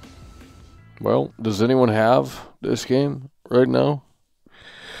 Well, does anyone have this game right now?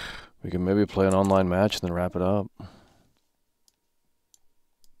 We can maybe play an online match and then wrap it up.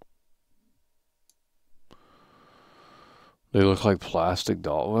 They look like plastic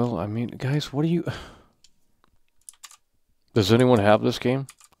dolls. Well, I mean, guys, what do you... Does anyone have this game?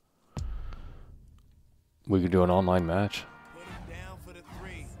 We could do an online match. Put him down for the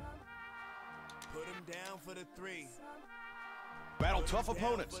 3. Put him down for the 3. Battle tough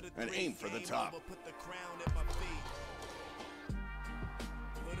opponents and aim for the top. Put the crown at my feet.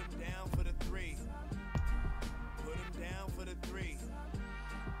 Put him down for the 3. Put him down for the 3.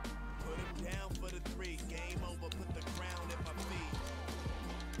 Put him down for the 3. Game over. Put the crown at my feet.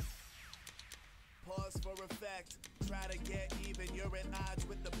 Pause for effect. Try to get even. You're at odds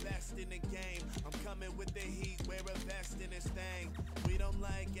with the best in the game. I'm coming with the heat. Wear a vest in this thing. We don't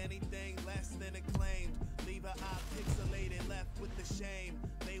like anything less than acclaimed. Leave a eye pixelated, left with the shame.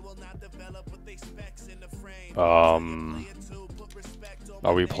 They will not develop with they specs in the frame.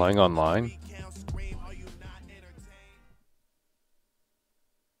 Are we playing online?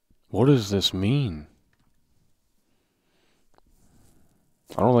 What does this mean?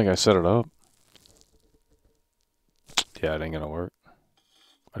 I don't think I set it up. Yeah, it ain't gonna work.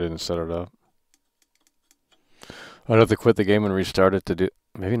 I didn't set it up. I'd have to quit the game and restart it to do...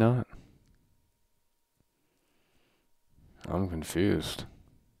 Maybe not. I'm confused.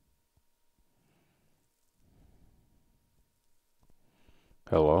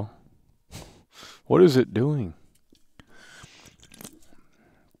 Hello? What is it doing?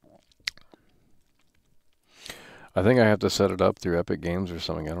 I think I have to set it up through Epic Games or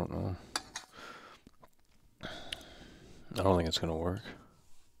something. I don't know. I don't think it's going to work.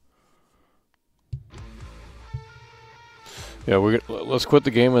 Yeah, let's quit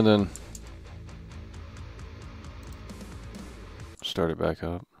the game and then start it back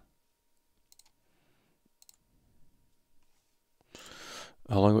up.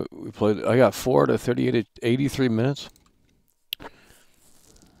 How long we played? I got 4 to 38, 83 minutes.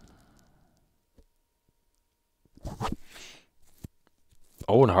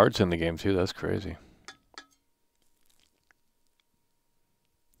 Owen Hart's in the game too. That's crazy.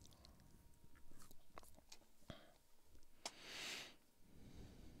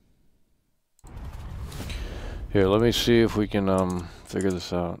 Here, let me see if we can figure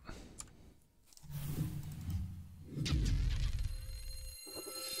this out.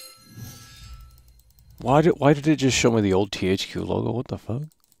 Why did it just show me the old THQ logo? What the fuck?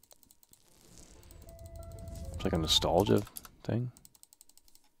 It's like a nostalgia thing.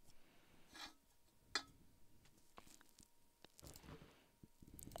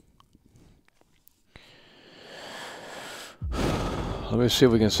 Let me see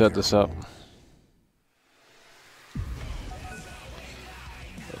if we can set this up.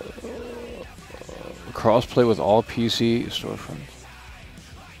 Crossplay with all PC storefronts.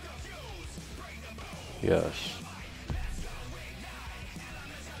 Yes.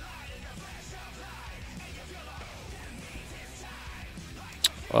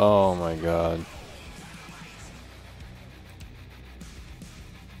 Oh my god.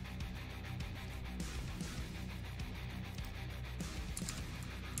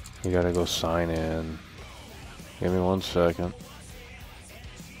 You gotta go sign in. Give me 1 second.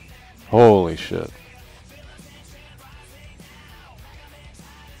 Holy shit.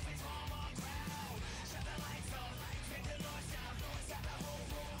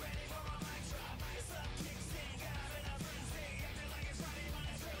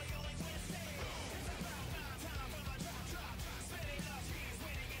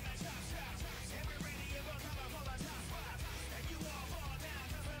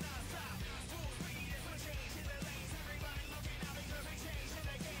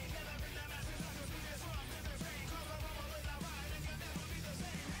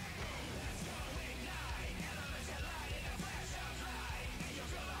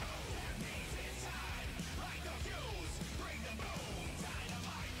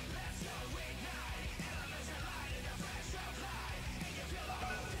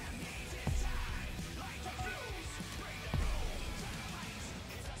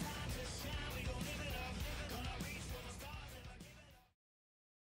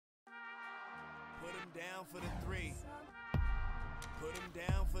 Put him down for the three. Put him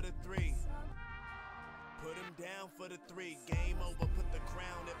down for the three. Put him down for the three. Game over. Put the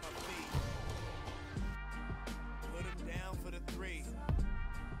crown at my feet. Put him down for the three.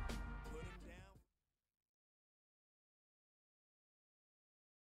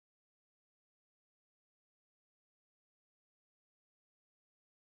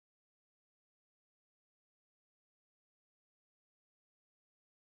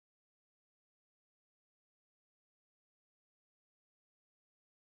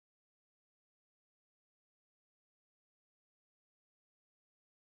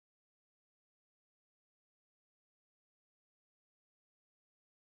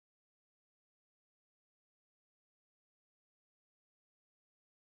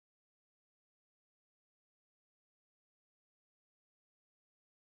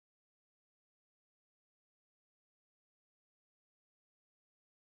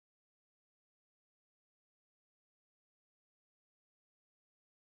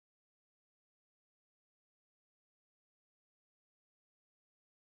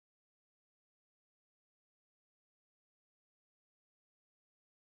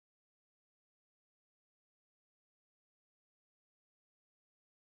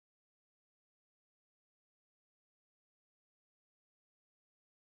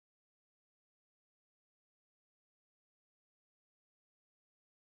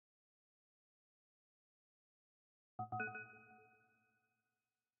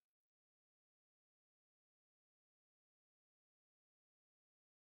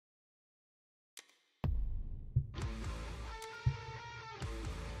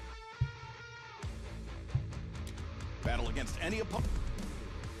 Battle against any opponent.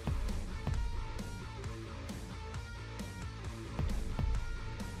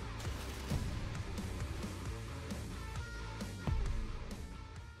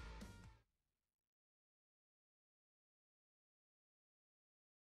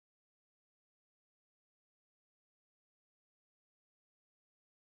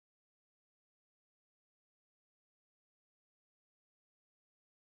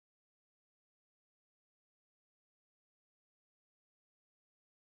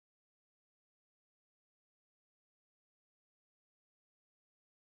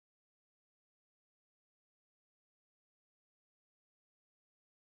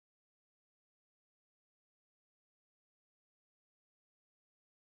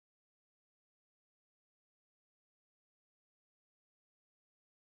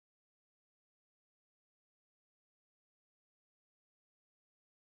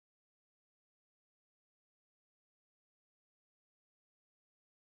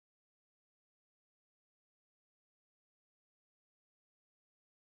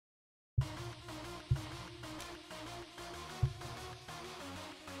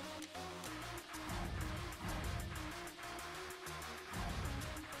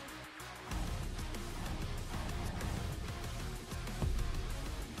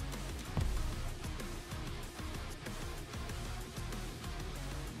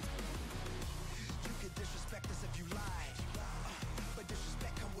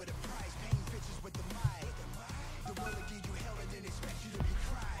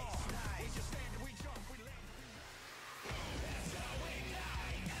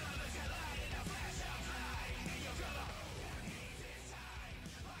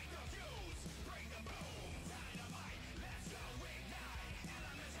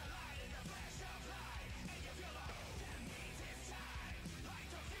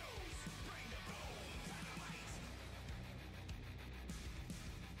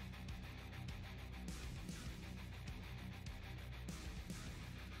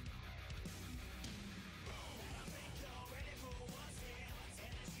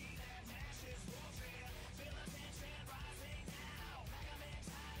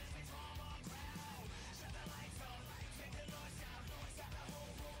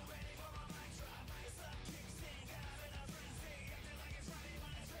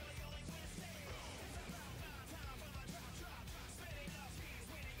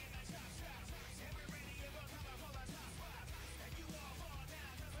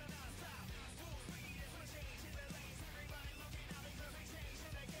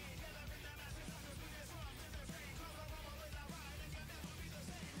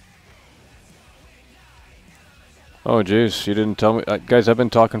 Oh, jeez. You didn't tell me. Guys, I've been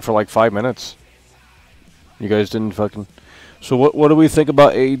talking for like 5 minutes. You guys didn't fucking... So what do we think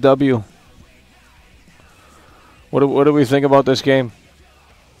about AEW? What do we think about this game?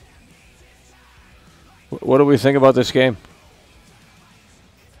 What do we think about this game?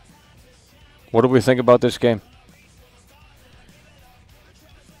 What do we think about this game?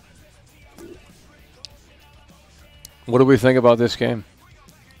 What do we think about this game?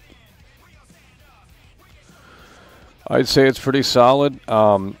 I'd say it's pretty solid.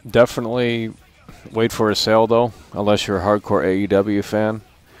 Definitely wait for a sale, though, unless you're a hardcore AEW fan.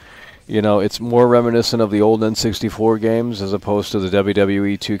 You know, it's more reminiscent of the old N64 games as opposed to the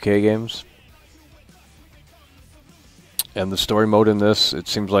WWE 2K games. And the story mode in this, it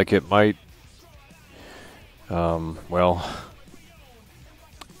seems like it might... well,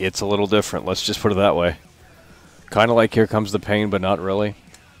 it's a little different. Let's just put it that way. Kind of like Here Comes the Pain, but not really.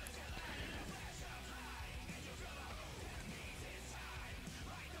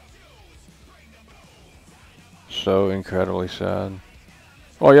 So incredibly sad.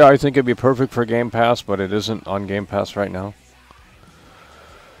 Oh yeah, I think it'd be perfect for Game Pass, but it isn't on Game Pass right now.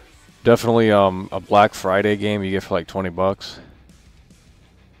 Definitely a Black Friday game you get for like 20 bucks.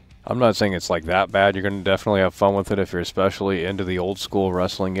 I'm not saying it's like that bad. You're going to definitely have fun with it if you're especially into the old school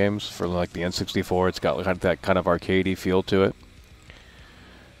wrestling games for like the N64. It's got like that kind of arcadey feel to it.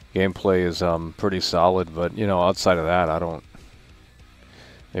 Gameplay is pretty solid, but you know, outside of that, I don't...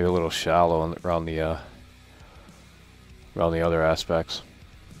 Maybe a little shallow around the other aspects.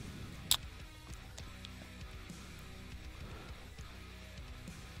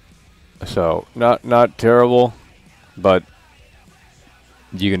 So not terrible, but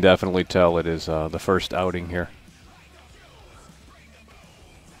you can definitely tell it is the first outing here.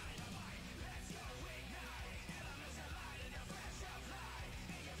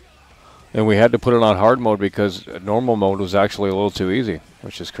 And we had to put it on hard mode because normal mode was actually a little too easy,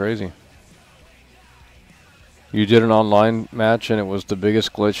 which is crazy. You did an online match and it was the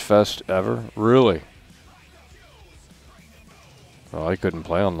biggest glitch fest ever? Really? Well, I couldn't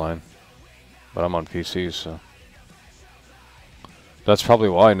play online, but I'm on PC, so... That's probably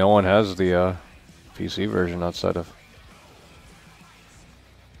why no one has the PC version outside of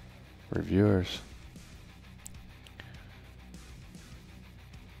reviewers.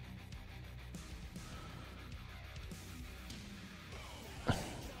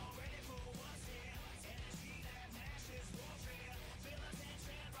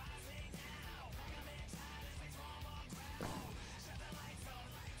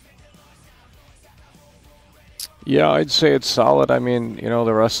 Yeah, I'd say it's solid. I mean, you know,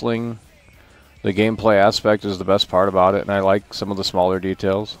 the wrestling, the gameplay aspect is the best part about it, and I like some of the smaller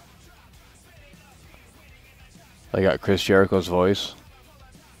details. They got Chris Jericho's voice.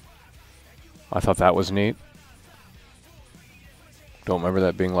 I thought that was neat. Don't remember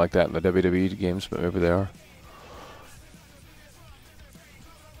that being like that in the WWE games, but maybe they are.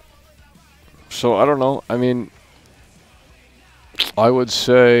 So, I don't know. I mean, I would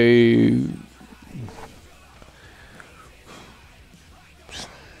say...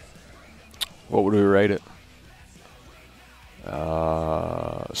 What would we rate it?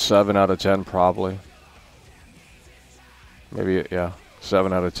 7 out of 10 probably. Maybe, yeah,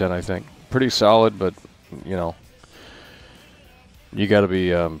 7 out of 10 I think. Pretty solid, but, you know, you got to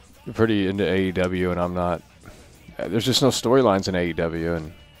be pretty into AEW, and I'm not. There's just no storylines in AEW,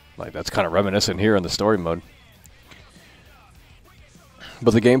 and like that's kind of reminiscent here in the story mode.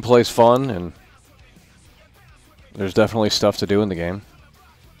 But the gameplay's fun, and there's definitely stuff to do in the game.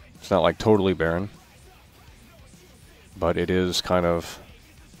 It's not like totally barren, but it is kind of,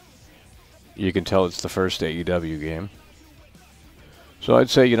 you can tell it's the first AEW game. So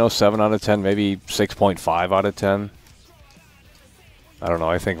I'd say, you know, 7 out of 10, maybe 6.5 out of 10. I don't know,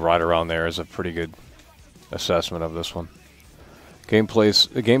 I think right around there is a pretty good assessment of this one. The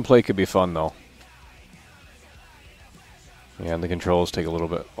gameplay could be fun though. Yeah, and the controls take a little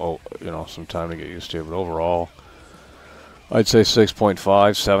bit, some time to get used to, but overall, I'd say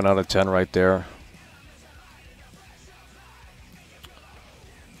 6.5, 7 out of 10 right there.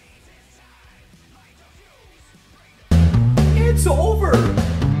 It's over!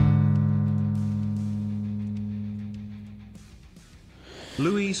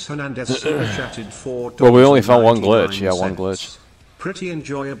 Luis Hernandez super chatted $4. Well, we only found one glitch. Yeah, one glitch. Pretty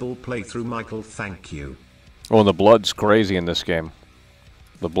enjoyable playthrough, Michael. Thank you. Oh, and the blood's crazy in this game.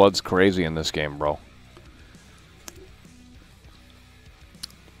 The blood's crazy in this game, bro.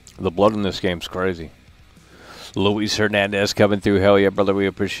 The blood in this game's crazy. Luis Hernandez coming through. Hell yeah, brother. We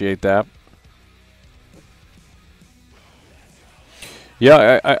appreciate that.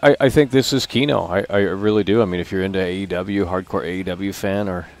 Yeah, I think this is Kino. I really do. I mean, if you're into AEW, hardcore AEW fan,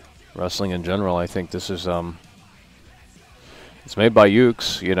 or wrestling in general, I think this is it's made by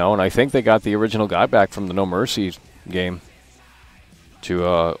Ukes, you know, and I think they got the original guy back from the No Mercy game to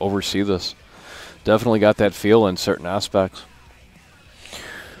oversee this. Definitely got that feel in certain aspects.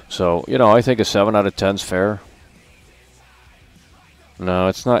 So, you know, I think a 7 out of 10 is fair. No,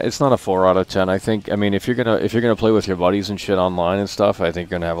 it's not. It's not a 4 out of 10. I think. I mean, if you're gonna play with your buddies and shit online and stuff, I think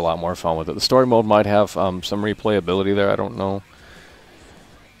you're gonna have a lot more fun with it. The story mode might have some replayability there. I don't know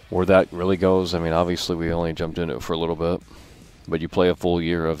where that really goes. I mean, obviously we only jumped into it for a little bit, but you play a full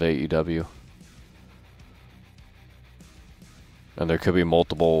year of AEW, and there could be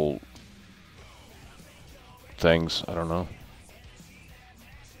multiple things. I don't know.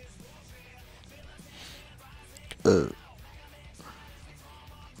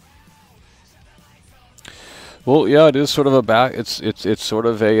 Well, yeah, it is sort of a back. It's sort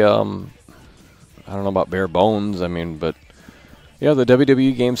of a I don't know about bare bones. I mean, but yeah, the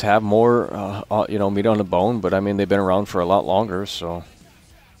WWE games have more you know, meat on the bone. But I mean, they've been around for a lot longer, so.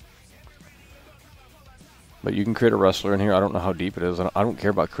 But you can create a wrestler in here. I don't know how deep it is. I don't care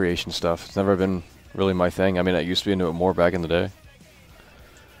about creation stuff. It's never been really my thing. I mean, I used to be into it more back in the day.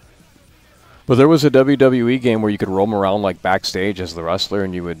 But there was a WWE game where you could roam around like backstage as the wrestler,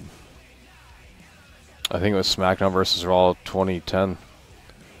 and you would. I think it was SmackDown vs. Raw 2010.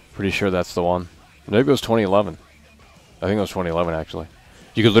 Pretty sure that's the one. Maybe it was 2011. I think it was 2011, actually.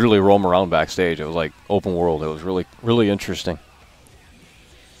 You could literally roam around backstage. It was like open world. It was really, really interesting.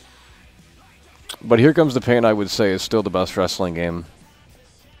 But Here Comes the Pain, I would say, is still the best wrestling game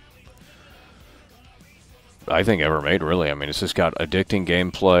I think ever made, really. I mean, it's just got addicting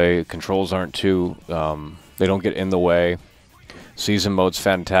gameplay. Controls aren't too... they don't get in the way. Season mode's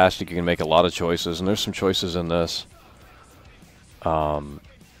fantastic. You can make a lot of choices, and there's some choices in this. And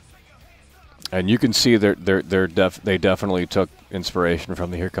you can see they definitely took inspiration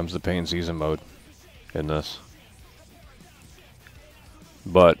from the Here Comes the Pain season mode in this.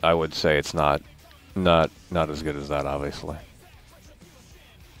 But I would say it's not as good as that, obviously.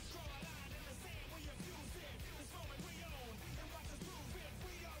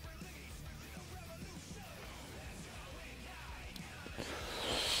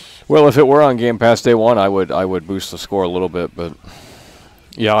 Well, if it were on Game Pass day one, I would boost the score a little bit, but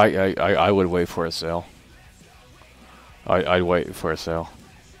yeah, I would wait for a sale. I'd wait for a sale,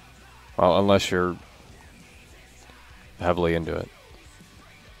 well, unless you're heavily into it,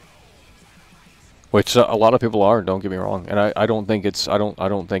 which a lot of people are. Don't get me wrong, and I don't think it's I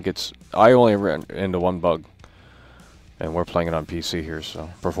only ran into one bug, and we're playing it on PC here, so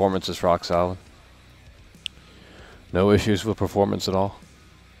performance is rock solid. No issues with performance at all.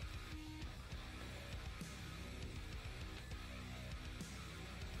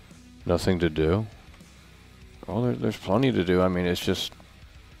 Nothing to do? Well, there's plenty to do. I mean, it's just...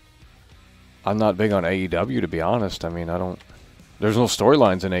 I'm not big on AEW, to be honest. I mean, there's no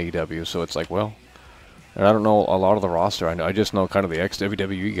storylines in AEW, so it's like, well... And I don't know a lot of the roster. I just know kind of the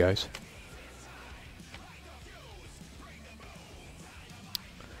ex-WWE guys.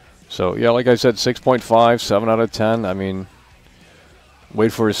 So, yeah, like I said, 6.5, 7 out of 10. I mean,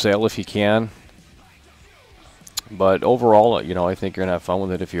 wait for a sale if you can. But overall, you know, I think you're going to have fun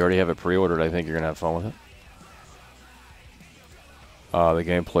with it. If you already have it pre-ordered, I think you're going to have fun with it. The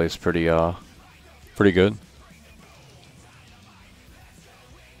gameplay is pretty good.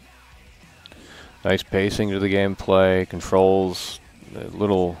 Nice pacing to the gameplay, controls, a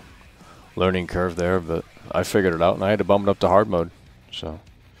little learning curve there, but I figured it out, and I had to bump it up to hard mode. So,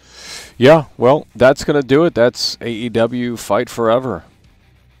 yeah, well, that's going to do it. That's AEW Fight Forever.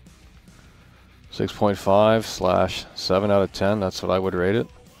 6.5/7 out of 10. That's what I would rate it.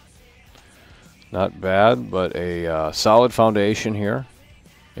 Not bad, but a solid foundation here.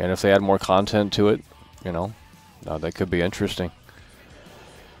 And if they add more content to it, you know, that could be interesting.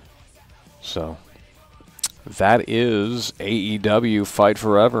 So, that is AEW Fight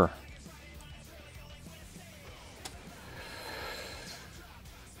Forever.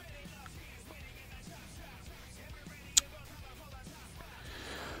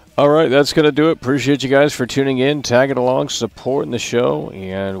 All right, that's going to do it. Appreciate you guys for tuning in, tagging along, supporting the show,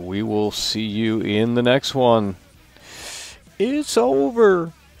 and we will see you in the next one. It's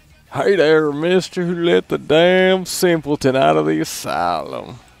over. Hey there, mister who let the damn simpleton out of the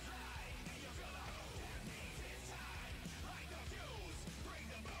asylum.